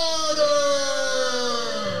Martyr!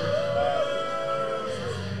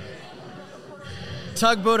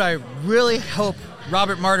 Tugboat, I really hope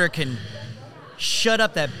Robert Martyr can shut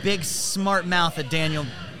up that big smart mouth of Daniel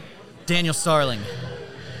Starling.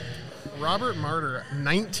 Robert Martyr,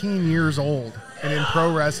 19 years old and in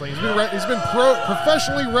pro wrestling. He's been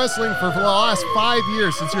professionally wrestling for the last 5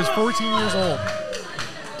 years, since he was 14 years old.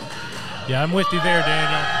 Yeah, I'm with you there,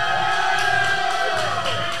 Daniel.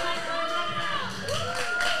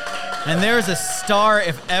 And there's a star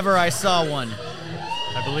if ever I saw one.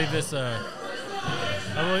 I believe this.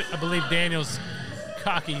 I believe Daniel's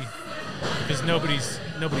cocky because nobody's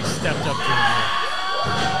stepped up to him yet.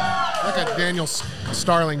 Look at Daniel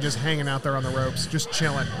Starling just hanging out there on the ropes, just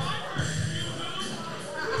chilling.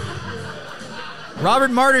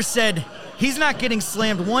 Robert Martyr said he's not getting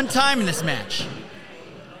slammed one time in this match.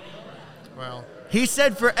 Well, He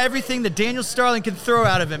said for everything that Daniel Starling can throw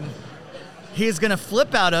out of him, he is going to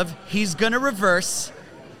flip out of, he's going to reverse.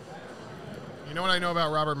 you know what I know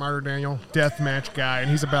about Robert Martyr, Daniel? Deathmatch guy, and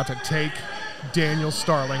he's about to take Daniel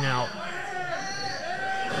Starling out.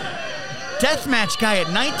 Deathmatch guy at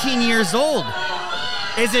 19 years old.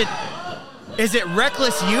 Is it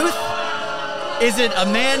reckless youth? Is it a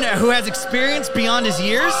man who has experience beyond his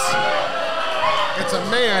years? It's a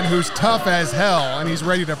man who's tough as hell, and he's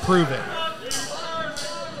ready to prove it.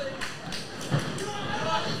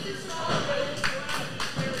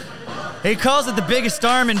 He calls it the biggest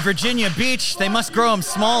arm in Virginia Beach. They must grow him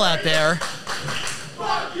small out there.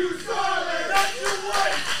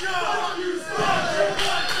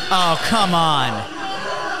 Oh, come on.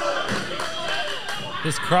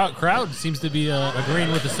 This crowd seems to be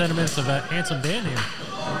agreeing with the sentiments of Handsome Dan here.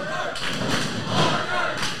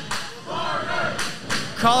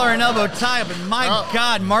 Collar and elbow tie, but my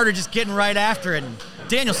God, Martyr just getting right after it. And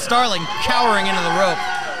Daniel Starling cowering into the rope.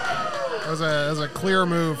 That was a clear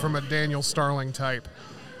move from a Daniel Starling type.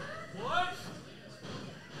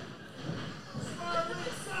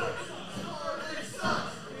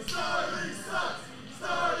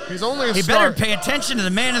 He's only a He better pay attention to the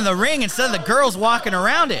man in the ring instead of the girls walking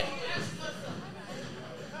around it.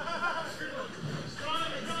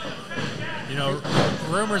 You know,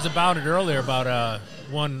 rumors abounded earlier about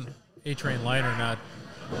one A-Train Liner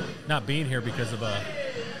not being here because of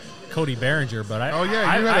Cody Behringer, but you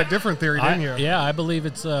had a different theory, didn't you? Yeah, I believe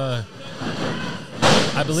it's. I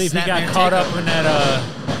believe he got Snapmare caught up takeover. in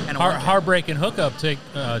that heartbreaking hookup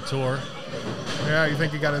tour. Yeah, you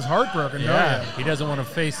think he got his heart broken, Yeah, don't he doesn't want to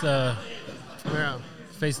face the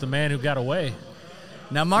man who got away.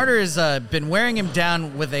 Now, Martyr has been wearing him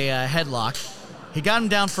down with a headlock. He got him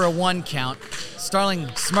down for a 1 count. Starling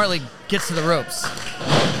smartly gets to the ropes.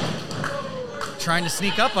 Trying to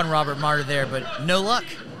sneak up on Robert Martyr there, but no luck.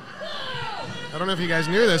 I don't know if you guys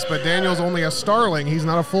knew this, but Daniel's only a starling. He's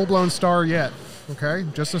not a full-blown star yet, okay?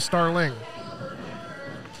 Just a starling.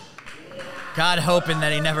 God hoping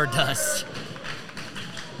that he never does.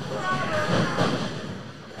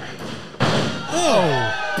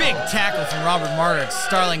 Oh, big tackle from Robert Martyr.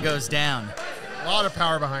 Starling goes down. A lot of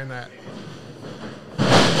power behind that.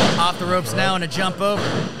 Off the ropes now and a jump over.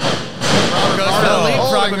 Goes for the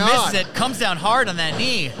leapfrog, but misses it. Comes down hard on that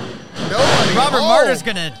knee. Robert Martyr's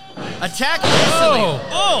going to attack instantly.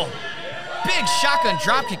 Oh, big shotgun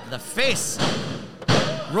dropkick to the face.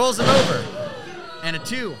 Rolls him over. And a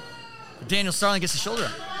 2. Daniel Starling gets the shoulder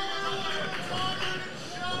up.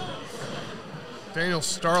 Daniel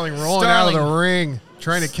Starling rolling out of the ring,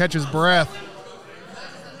 trying to catch his breath.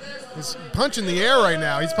 He's punching the air right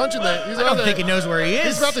now. He's punching the... I don't think he knows where he is.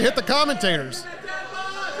 He's about to hit the commentators.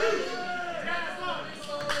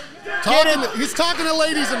 He's talking to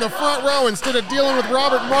ladies in the front row instead of dealing with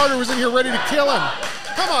Robert Martyr, who's in here ready to kill him.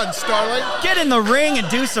 Come on, Starling. Get in the ring and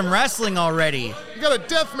do some wrestling already. You got a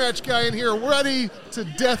deathmatch guy in here ready to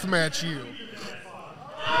deathmatch you.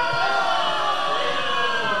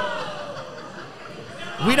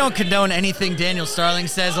 We don't condone anything Daniel Starling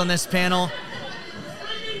says on this panel.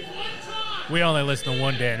 We only listen to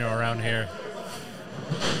one Daniel around here.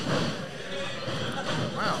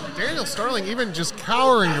 Wow, Daniel Starling even just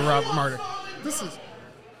cowering to Robert Martyr. This is...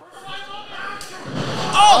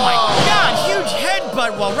 Oh my God, huge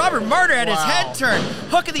headbutt while Robert Martyr had his head turned.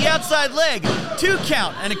 Hook of the outside leg, 2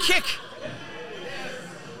 count, and a kick.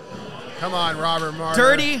 Come on, Robert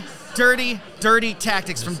Martyr. Dirty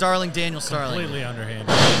tactics from darling Daniel Starling. Completely underhanded.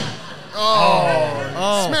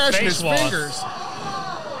 Smashing his face fingers.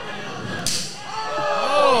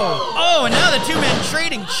 Oh, and now the 2 men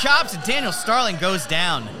trading chops, and Daniel Starling goes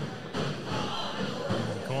down.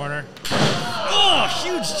 Corner. Oh,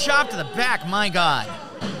 huge chop to the back, my God.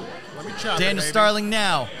 Let me chop Daniel it, baby. Starling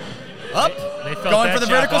now. Up, They felt going that for the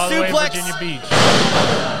chop vertical all the way suplex. Virginia Beach.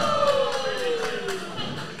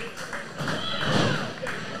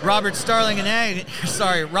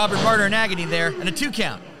 Robert Martyr in agony there, and a 2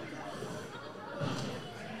 count.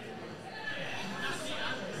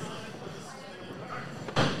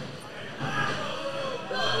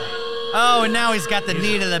 Oh, and now he's got the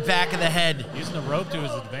knee to the back of the head. Using the rope to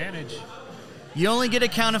his advantage. You only get a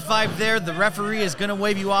count of 5 there. The referee is going to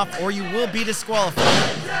wave you off, or you will be disqualified.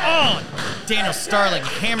 Oh, Daniel Starling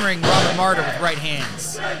hammering Robert Martyr with right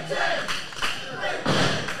hands.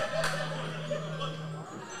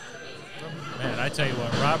 Man, I tell you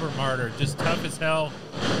what, Robert Martyr, just tough as hell,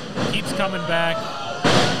 keeps coming back.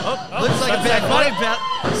 Looks like a bad sunset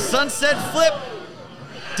body. Sunset flip.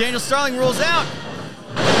 Daniel Starling rolls out.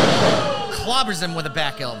 Clobbers him with a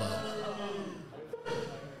back elbow.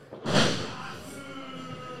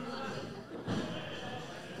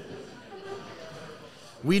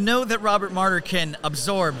 We know that Robert Martyr can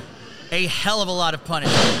absorb a hell of a lot of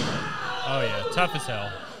punishment. Oh, yeah, tough as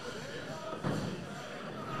hell.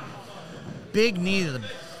 Big knee to the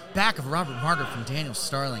back of Robert Martyr from Daniel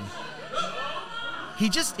Starling. He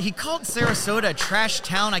called Sarasota a trash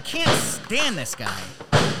town. I can't stand this guy.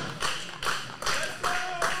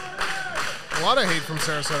 A lot of hate from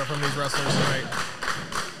Sarasota from these wrestlers tonight.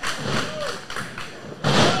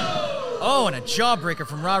 Oh, and a jawbreaker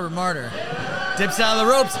from Robert Martyr. Dips out of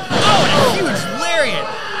the ropes. Oh, and a huge lariat.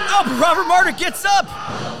 Oh, but Robert Martyr gets up.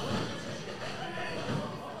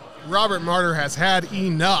 Robert Martyr has had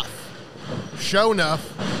enough. Show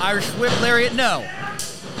enough. Irish whip lariat, no.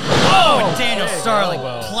 Oh, and Daniel there you Starling go.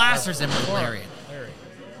 Well, plasters him with lariat.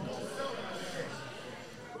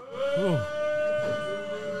 Ooh.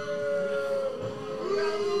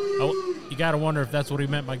 Oh, you got to wonder if that's what he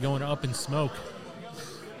meant by going up in smoke.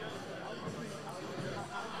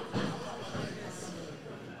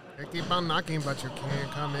 They keep on knocking, but you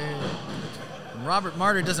can't come in. Robert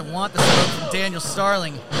Martyr doesn't want the smoke from Daniel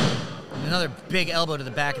Starling. And another big elbow to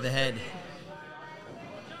the back of the head.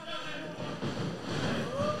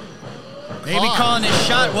 Maybe calling his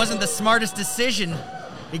shot wasn't the smartest decision.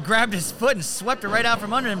 He grabbed his foot and swept it right out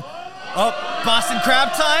from under him. Oh, Boston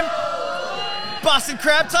Crab time. Boston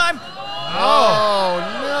Crab time. Oh,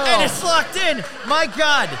 no. And it's locked in. My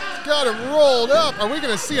God. Got it rolled up. Are we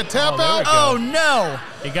going to see a tap there we out? go. Oh, no.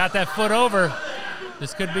 He got that foot over.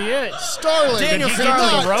 This could be it. Starling. Daniel Did he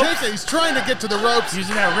Starling. not take it? He's trying to get to the ropes.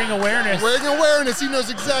 Using that ring awareness. Ring awareness. He knows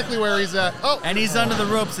exactly where he's at. Oh. And he's under the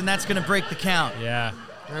ropes, and that's going to break the count. Yeah.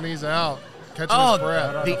 And he's out. Catching Oh, his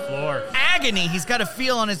breath. On the the floor. agony he's got to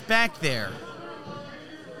feel on his back there.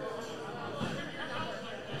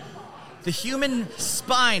 The human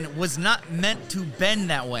spine was not meant to bend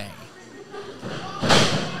that way.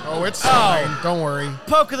 Oh, it's fine. Don't worry.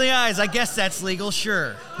 Poke in the eyes, I guess that's legal,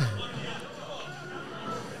 sure.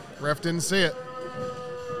 Ref didn't see it.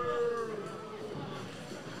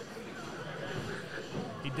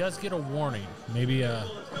 He does get a warning. Maybe he'll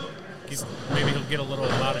get a little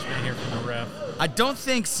admonishment here from the ref. I don't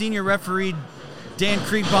think senior referee Dan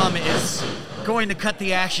Kriegbaum is going to cut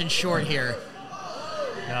the action short here.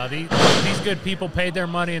 Now, these good people paid their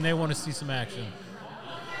money and they want to see some action.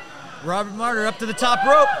 Robert Martyr up to the top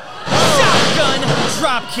rope. Shotgun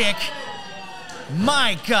drop kick.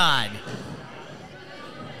 My God.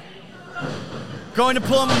 Going to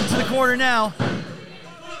pull him into the corner now.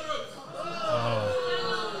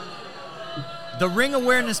 The ring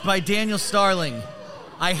awareness by Daniel Starling.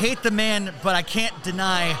 I hate the man, but I can't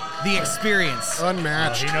deny the experience.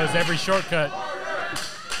 Unmatched. He knows every shortcut.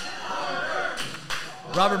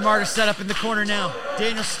 Robert Martyr set up in the corner now.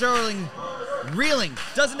 Daniel Starling reeling.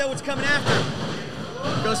 Doesn't know what's coming after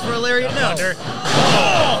him. Goes for a lariat. No. Under.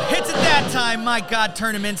 Oh, hits it that time. My God,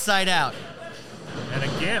 turn him inside out. And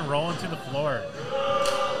again, rolling to the floor.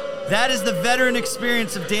 That is the veteran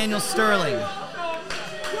experience of Daniel Starling.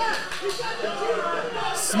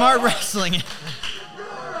 Smart wrestling.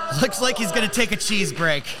 Looks like he's going to take a cheese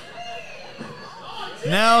break.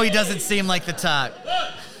 No, he doesn't seem like the type.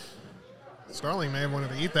 Starling may have wanted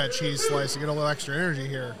to eat that cheese slice to get a little extra energy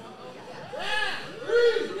here.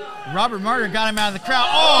 Robert Martyr got him out of the crowd.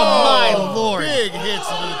 Oh, my Lord. Big hits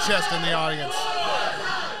to the chest in the audience.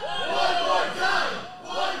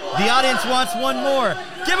 The audience wants one more.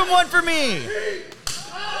 Give him one for me.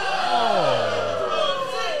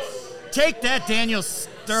 Take that, Daniel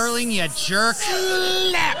Starling, you jerk.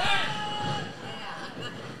 Slap.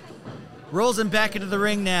 Rolls him back into the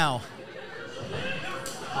ring now.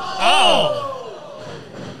 Oh!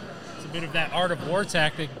 It's a bit of that art of war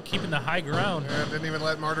tactic, keeping the high ground. Yeah, didn't even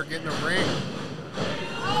let Martyr get in the ring.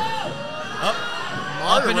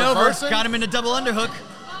 Up and over. Got him in a double underhook.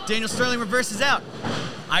 Daniel Starling reverses out.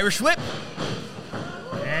 Irish whip.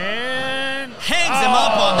 And hangs him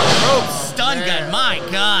up on the rope. Stun gun. My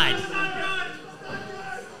God.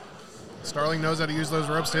 Starling knows how to use those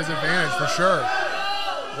ropes to his advantage for sure.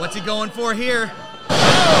 What's he going for here?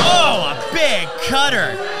 Oh, a big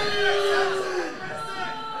cutter.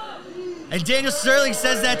 And Daniel Starling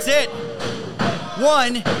says that's it.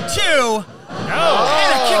 1, 2. No.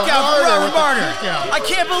 And a kick out for Robert Martyr. Kick-out. I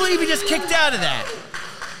can't believe he just kicked out of that.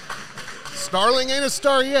 Starling ain't a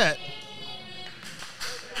star yet.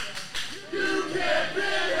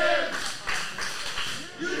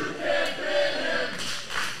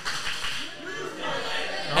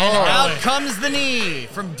 And Oh, out boy. comes the knee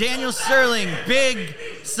from Daniel Sterling. Big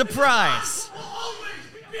surprise.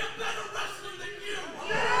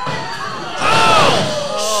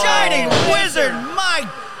 Oh! Shining Wizard. My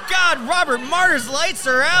God, Robert Martyr's lights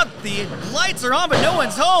are out. The lights are on, but no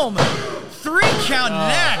one's home. 3 count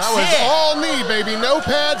next. That was hit. all knee, baby. No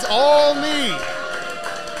pads, all knee.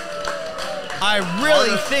 I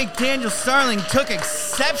really think Daniel Sterling took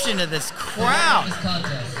exception to this crowd. This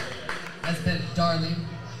contest has been Darling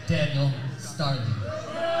Daniel Starling.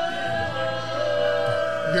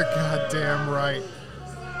 You're goddamn right.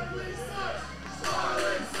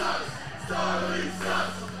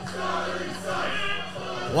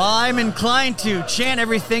 While I'm inclined to chant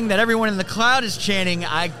everything that everyone in the crowd is chanting,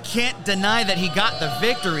 I can't deny that he got the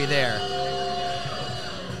victory there.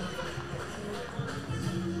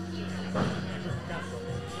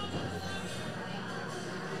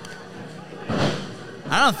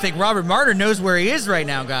 I don't think Robert Martyr knows where he is right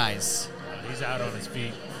now, guys. He's out on his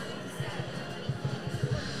feet.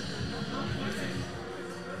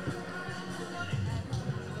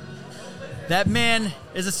 That man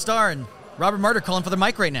is a star, and Robert Martyr calling for the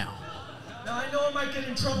mic right now. Now, I know I might get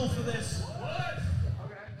in trouble for this, but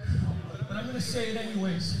I'm going to say it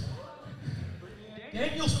anyways.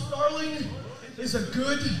 Daniel Starling is a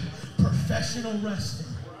good professional wrestler.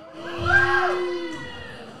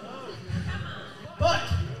 But,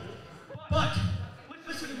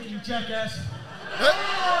 listen to me, you jackass.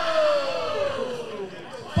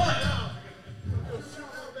 But,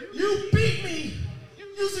 you beat me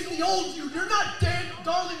using the old you. You're not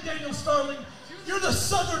Darling Daniel Starling. You're the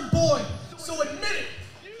Southern boy. So admit it.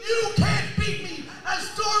 You can't beat me as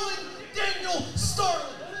Darling Daniel Starling.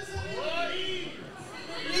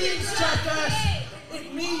 It means, jackass,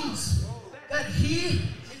 it means that he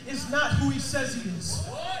is not who he says he is.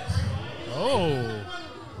 Oh.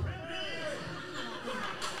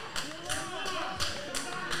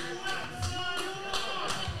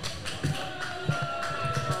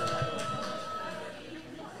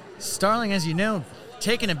 Starling, as you know,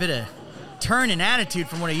 taking a bit of turn in attitude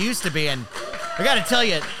from what he used to be, and I gotta tell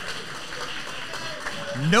you,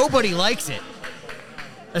 nobody likes it,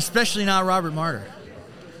 especially not Robert Martyr.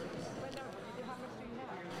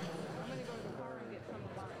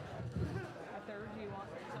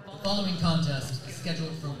 The following contest is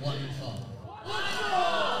scheduled for one fall.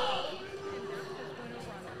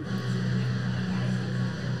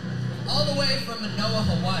 All the way from Manoa,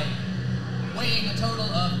 Hawaii, weighing a total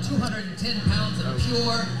of 210 pounds of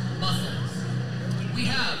pure muscles, we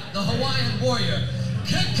have the Hawaiian warrior,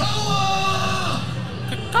 Kikoa!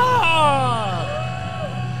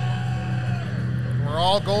 We're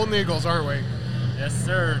all Golden Eagles, aren't we? Yes,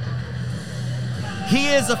 sir. He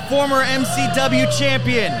is a former MCW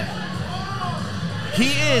champion. He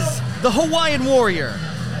is the Hawaiian Warrior.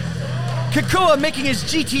 Kikoa making his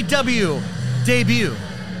GTW debut.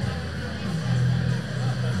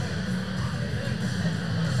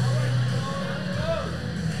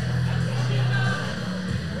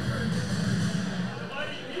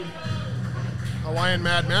 Hawaiian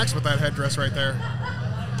Mad Max with that headdress right there.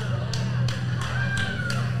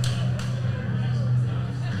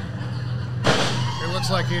 It looks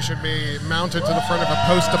like he should be mounted to the front of a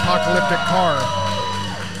post-apocalyptic car.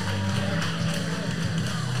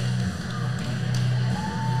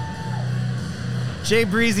 Jay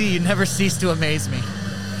Breezy, you never cease to amaze me.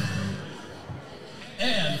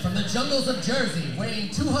 And from the jungles of Jersey, weighing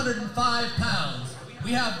 205 pounds,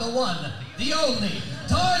 we have the one, the only,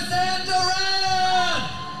 Tarzan Duran!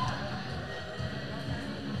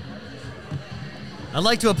 I'd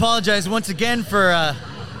like to apologize once again for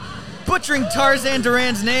butchering Tarzan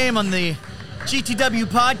Duran's name on the GTW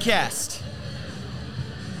podcast.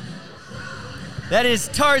 That is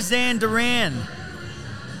Tarzan Duran.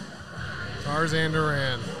 Tarzan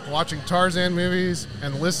Duran. Watching Tarzan movies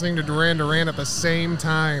and listening to Duran Duran at the same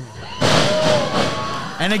time.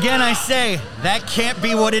 And again, I say, that can't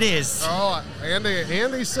be what it is. Oh,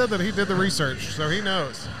 Andy said that he did the research, so he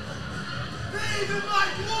knows.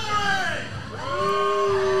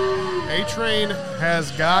 A-Train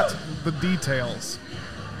has got the details.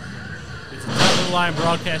 It's a top-of-the-line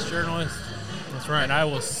broadcast journalist, That's right. and I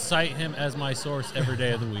will cite him as my source every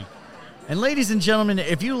day of the week. And ladies and gentlemen,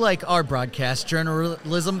 if you like our broadcast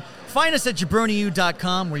journalism, find us at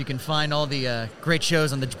JabroniU.com, where you can find all the great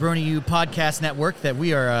shows on the Jabroni U podcast network that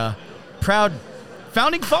we are proud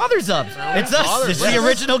founding fathers of. It's us. Fathers, It's yes. the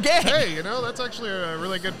original gang. Hey, you know, that's actually a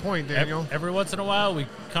really good point, Daniel. Every once in a while, we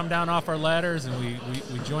come down off our ladders and we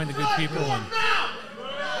join the good people. And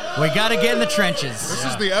We got to get in the trenches. This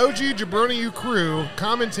is the OG Jabroni U crew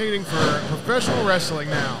commentating for professional wrestling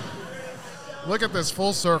now. Look at this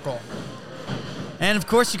full circle. And, of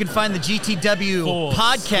course, you can find the GTW Full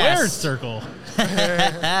podcast. square circle.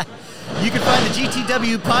 You can find the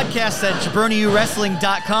GTW podcast at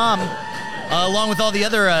jabroniuwrestling.com, along with all the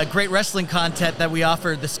other great wrestling content that we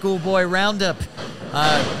offer. The Schoolboy Roundup,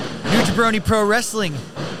 New Jabroni Pro Wrestling,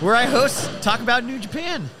 where I host Talk About New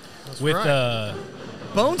Japan. With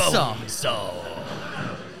Bonesaw.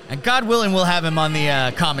 And God willing, we'll have him on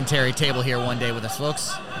the commentary table here one day with us,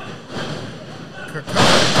 folks.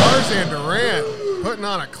 Tarzan Durant putting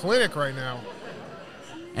on a clinic right now.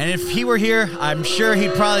 And if he were here, I'm sure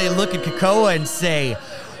he'd probably look at Kakoa and say,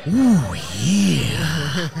 "Ooh,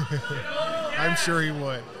 yeah." I'm sure he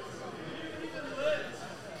would.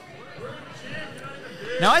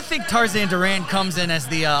 Now, I think Tarzan Duran comes in as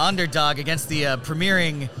the underdog against the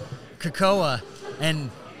premiering Kakoa,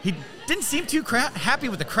 and he didn't seem too happy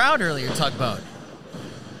with the crowd earlier, Tugboat.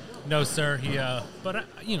 No, sir. But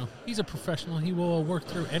he's a professional. He will work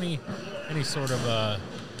through any sort of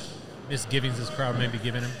misgivings this crowd may be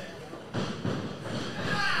giving him.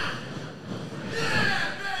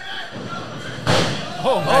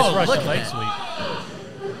 Nice rush look and at leg that.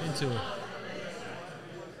 sweep into it,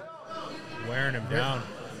 wearing him down.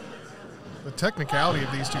 The technicality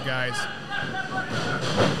of these two guys.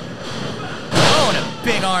 Oh, and a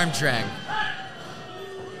big arm drag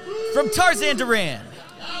from Tarzan Duran.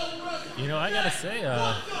 I gotta say,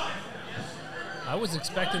 I was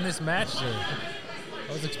expecting this match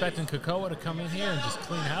I was expecting Kakoa to come in here and just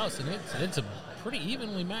clean house, and it's a pretty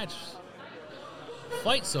evenly matched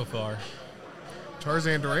fight so far.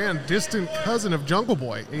 Tarzan Duran, distant cousin of Jungle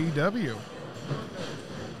Boy, AEW.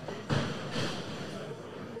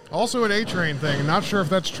 Also an A-Train thing. Not sure if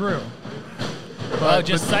that's true. Well,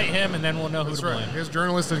 just cite him, and then we'll know who to blame. His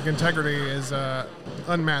journalistic integrity is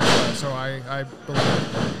unmatched, so I believe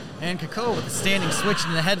it. And Kakoa with a standing switch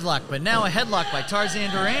in the headlock, but now a headlock by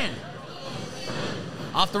Tarzan Duran.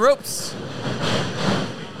 Off the ropes.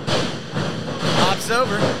 Hops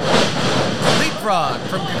over. Leapfrog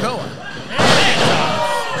from Kakoa.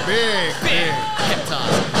 Big hip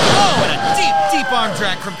toss. Oh, and a deep arm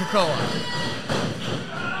drag from Kakoa.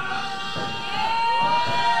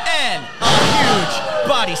 And a huge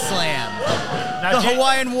body slam. Now, The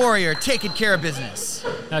Hawaiian Warrior taking care of business.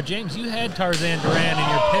 Now, James, you had Tarzan Duran in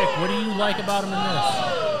your pick. What do you like about him in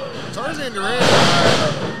this? Tarzan Duran.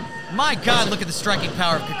 My God, look at the striking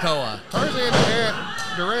power of Kakoa. Tarzan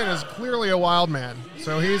Duran is clearly a wild man,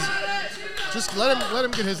 so he's just let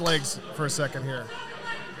him get his legs for a second here.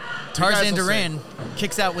 Tarzan Duran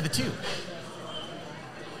kicks out with a 2.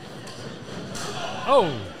 Oh.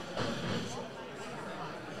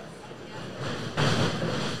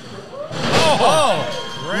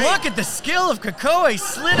 Look at the skill of Kakoa. He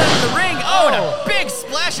slid out of the ring. Oh, and a big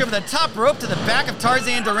splash over the top rope to the back of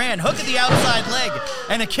Tarzan Duran. Hook at the outside leg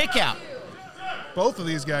and a kick out. Both of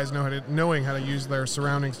these guys knowing how to use their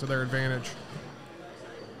surroundings to their advantage.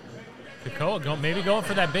 Kakoa maybe going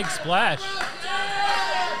for that big splash.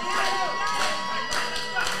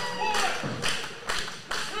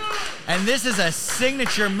 And this is a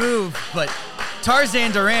signature move, but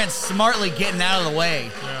Tarzan Duran smartly getting out of the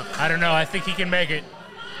way. Yeah. I don't know. I think he can make it.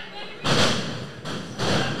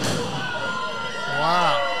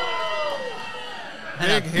 Wow.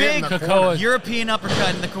 And Big a big Kakoa European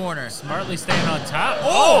uppercut in the corner. Smartly staying on top.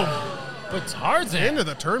 Oh! But Tarzan. Into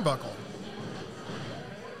the turnbuckle.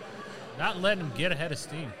 Not letting him get ahead of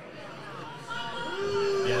steam.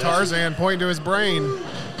 Yeah, Tarzan pointing to his brain.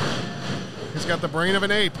 He's got the brain of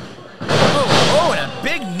an ape. Oh, and a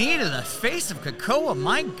big knee to the face of Kakoa.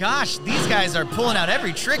 My gosh, these guys are pulling out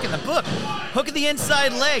every trick in the book. Hook at the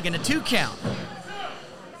inside leg and a 2 count.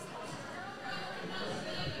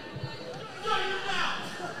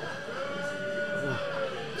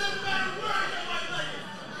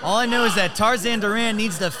 All I know is that Tarzan Duran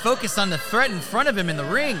needs to focus on the threat in front of him in the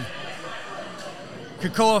ring.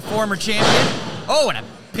 Kakoa, former champion. Oh, and a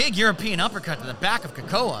big European uppercut to the back of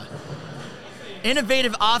Kakoa.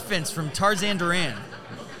 Innovative offense from Tarzan Duran.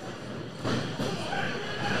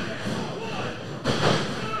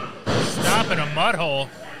 Stopping a mud hole.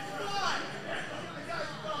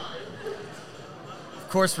 Of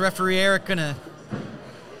course, referee Eric gonna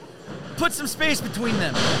put some space between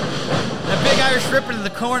them. A big Irish rip into the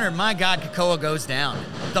corner. My God, Kakoa goes down.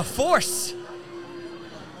 The force.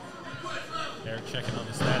 Eric checking on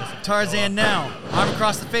the status of Tarzan now. Arm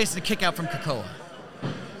across the face and a kick out from Kakoa.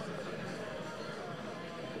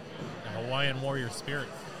 Hawaiian Warrior spirit.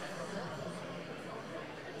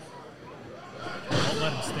 Don't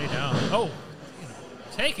let him stay down. Oh,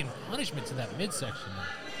 taking punishment to that midsection.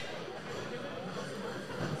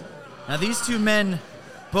 Now these two men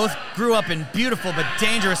Both grew up in beautiful but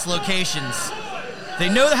dangerous locations. They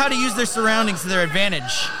know how to use their surroundings to their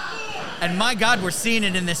advantage. And my God, we're seeing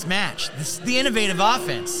it in this match. This is the innovative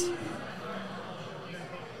offense.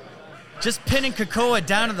 Just pinning Kakoa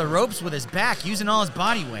down to the ropes with his back, using all his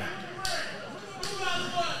body weight.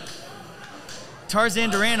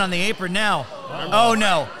 Tarzan Duran on the apron now. Oh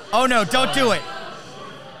no, don't do it.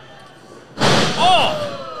 Oh!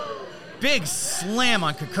 Big slam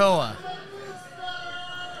on Kakoa.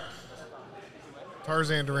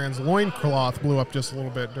 Tarzan Duran's loincloth blew up just a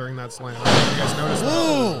little bit during that slam. You guys noticed that?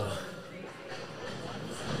 Ooh!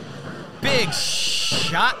 Big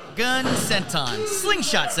shotgun senton.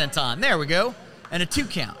 Slingshot senton. There we go. And a 2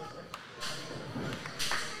 count.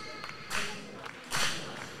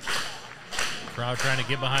 Crowd trying to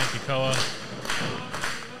get behind Kakoa.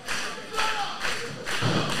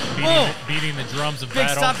 Beating the drums of Big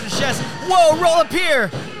battle. stop to the chest. Whoa, roll up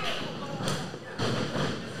here.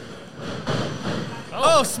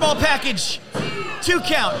 Oh, small package. 2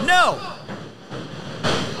 count. No.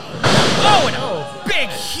 Oh, and a big,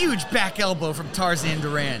 huge back elbow from Tarzan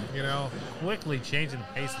Duran. You know, Quickly changing the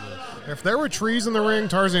pace of this. if there were trees in the ring,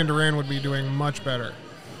 Tarzan Duran would be doing much better.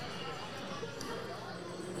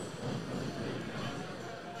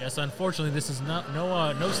 Yes, unfortunately, this is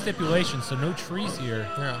no stipulation, so no trees here.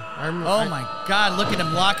 Yeah. Oh my God, look at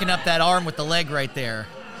him locking up that arm with the leg right there.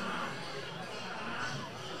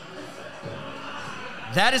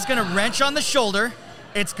 That is going to wrench on the shoulder.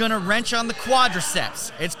 It's going to wrench on the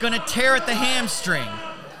quadriceps. It's going to tear at the hamstring.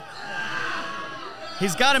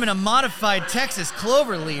 He's got him in a modified Texas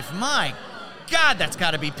cloverleaf. My God, that's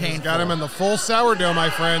got to be painful. He's got him in the full sourdough, my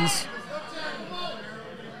friends.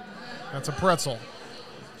 That's a pretzel.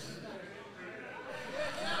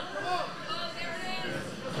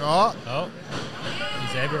 Oh,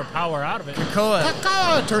 he's able to power out of it.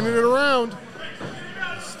 Kakoa. Turning it around.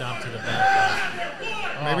 Stomp to the back.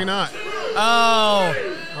 Maybe not. Oh.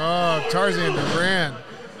 Oh, Tarzan Duran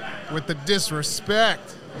with the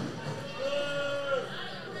disrespect.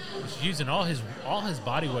 He's using all his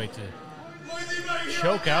body weight to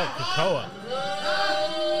choke out Kakoa.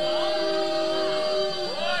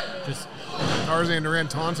 Just Tarzan Duran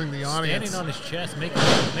taunting the audience. standing on his chest,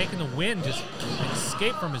 making the wind just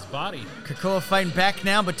escape from his body. Kakoa fighting back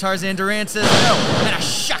now, but Tarzan Duran says no. And a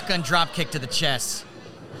shotgun drop kick to the chest.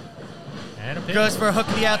 And a pin. Goes for a hook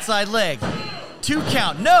to the outside leg. 2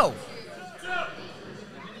 count. No.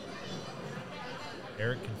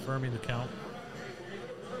 Eric confirming the count.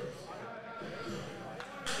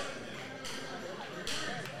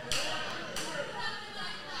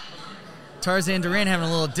 Tarzan Duran having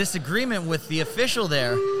a little disagreement with the official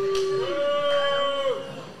there.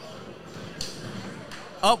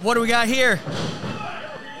 Oh, what do we got here?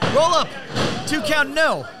 Roll up. 2 count,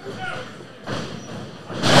 no.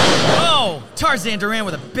 Oh, Tarzan Duran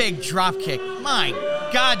with a big drop kick. My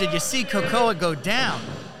God, did you see Kakoa go down?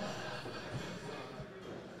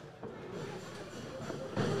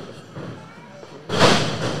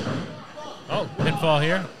 Oh, pinfall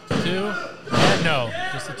here. 2. And no.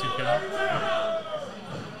 Just a 2 count.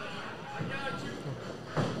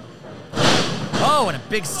 Oh, and a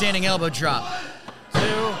big standing elbow drop. 2.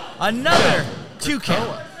 Another 2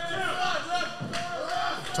 count.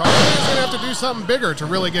 Tarzan's going to have to do something bigger to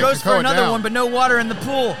really get Goes Kakoa for another down. one, but no water in the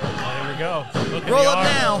pool. Oh, here we go. Look at Roll the up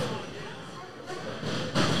arm.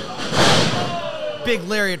 now. Big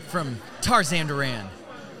lariat from Tarzan Duran.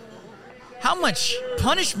 How much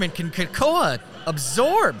punishment can Kakoa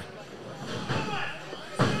absorb?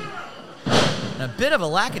 And a bit of a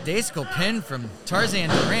lackadaisical pin from Tarzan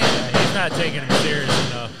Duran. He's not taking him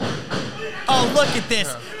serious enough. Oh, look at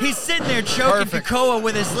this. He's sitting there choking Perfect. Kakoa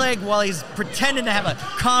with his leg while he's pretending to have a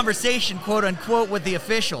conversation, quote unquote, with the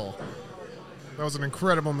official. That was an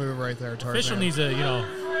incredible move right there, Tarzan. Official needs to,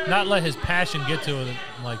 not let his passion get to him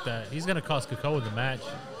like that. He's going to cost Kakoa the match.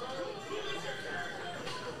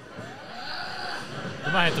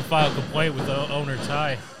 We might have to file a complaint with the owner,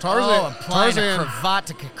 Ty. Oh, applying a Tarzan, cravat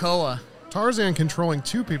to Kakoa. Tarzan controlling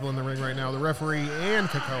 2 people in the ring right now, the referee and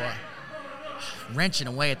Kakoa. Wrenching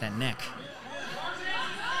away at that neck.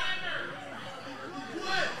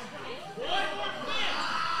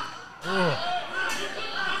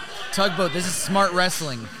 Tugboat, this is smart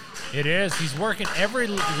wrestling. It is. He's working every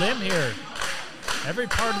limb here. Every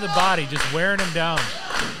part of the body, just wearing him down.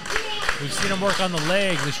 We've seen him work on the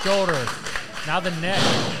leg, the shoulder, now the neck.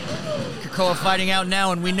 Kakoa fighting out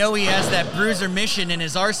now, and we know he has that bruiser mission in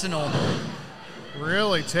his arsenal.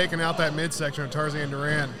 Really taking out that midsection of Tarzan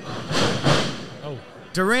Duran. Oh,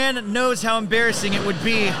 Duran knows how embarrassing it would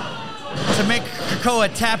be to make Kakoa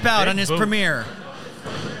tap out Big on his boot. premiere.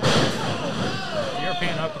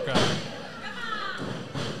 European uppercut.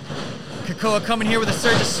 Krakoa coming here with a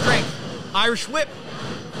surge of strength. Irish whip.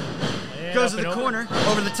 And Goes up to the and corner,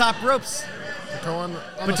 over the top ropes. Krakoa on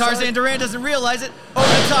But the Tarzan side. Duran doesn't realize it. Over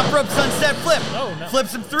the top rope, sunset flip. Oh, no.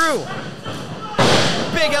 Flips him through.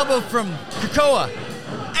 Big elbow from Krakoa.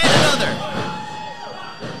 And another.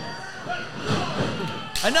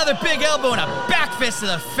 Another big elbow and a back fist to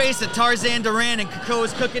the face of Tarzan Duran, and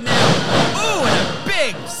Krakoa's cooking now. Ooh, and a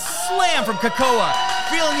big slam from Krakoa.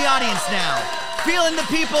 Feeling the audience now. Feeling the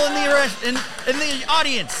people in the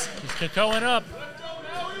audience. He's Krakoaing up.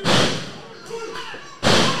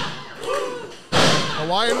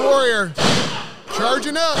 Hawaiian Warrior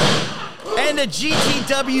charging up. And the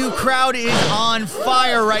GTW crowd is on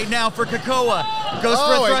fire right now for Krakoa. Goes for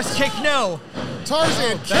Oh, a thrust kick, no.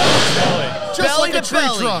 Tarzan That kicks was just belly like a to tree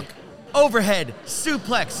belly. trunk. Overhead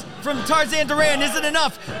suplex from Tarzan Duran isn't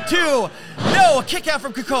enough. Two, no, a kick out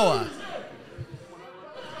from Krakoa.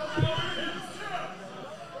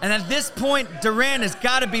 And at this point, Duran has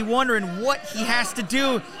got to be wondering what he has to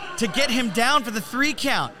do to get him down for the 3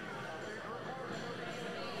 count.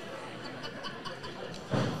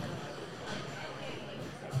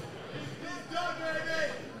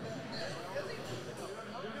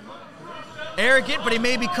 Arrogant, but he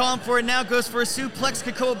may be calling for it now. Goes for a suplex.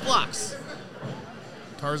 Krakoa blocks.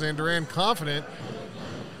 Tarzan Duran confident.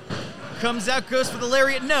 Comes out, goes for the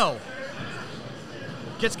lariat. No.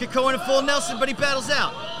 Gets Krakoa in a full Nelson, but he battles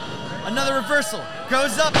out. Another reversal.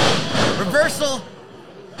 Goes up. Reversal,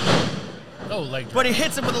 Oh, leg drop. but he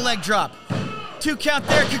hits him with a leg drop. 2 count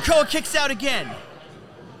there. Krakoa kicks out again. This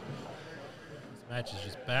match is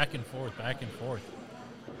just back and forth, back and forth.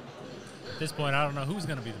 At this point, I don't know who's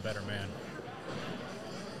going to be the better man.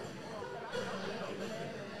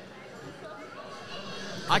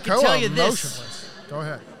 I can Krakoa tell you this. motionless. Go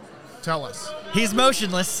ahead. Tell us. He's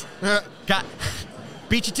motionless.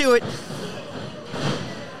 Beat you to it.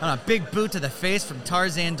 On a big boot to the face from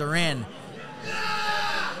Tarzan Duran.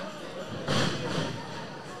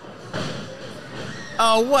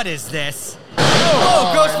 Oh, what is this?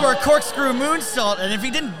 Oh, goes for a corkscrew moonsault, and if he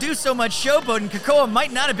didn't do so much showboating, Krakoa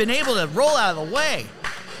might not have been able to roll out of the way.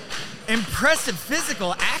 Impressive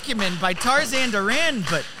physical acumen by Tarzan Duran,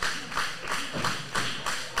 but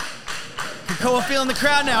Krakoa feeling the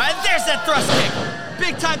crowd now, and there's that thrust kick.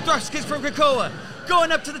 Big time thrust kick from Krakoa.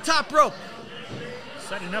 Going up to the top rope.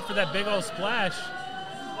 Setting up for that big old splash.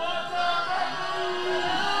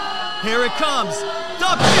 Here it comes.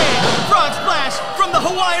 The big frog splash from the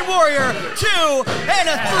Hawaiian Warrior. 2 and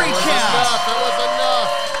a 3 count. That was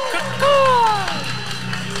enough.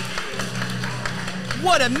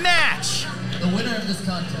 What a match. The winner of this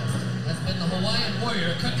contest has been the Hawaiian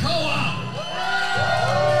Warrior, Krakoa.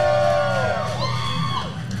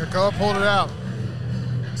 Krakoa pulled it out.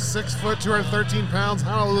 6 foot, 213 pounds,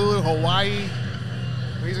 Honolulu, Hawaii.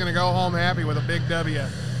 He's going to go home happy with a big W.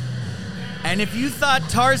 And if you thought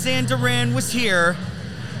Tarzan Duran was here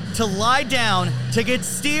to lie down, to get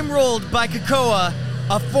steamrolled by Krakoa,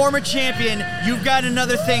 a former champion, you've got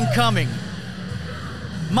another thing coming.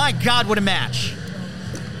 My God, what a match.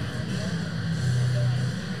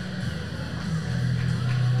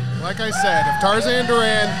 Like I said, if Tarzan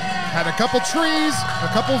Duran had a couple trees, a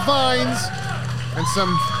couple vines, and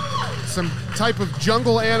some type of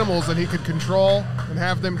jungle animals that he could control and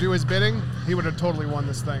have them do his bidding, he would have totally won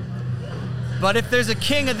this thing. But if there's a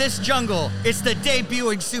king of this jungle, it's the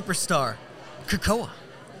debuting superstar, Krakoa.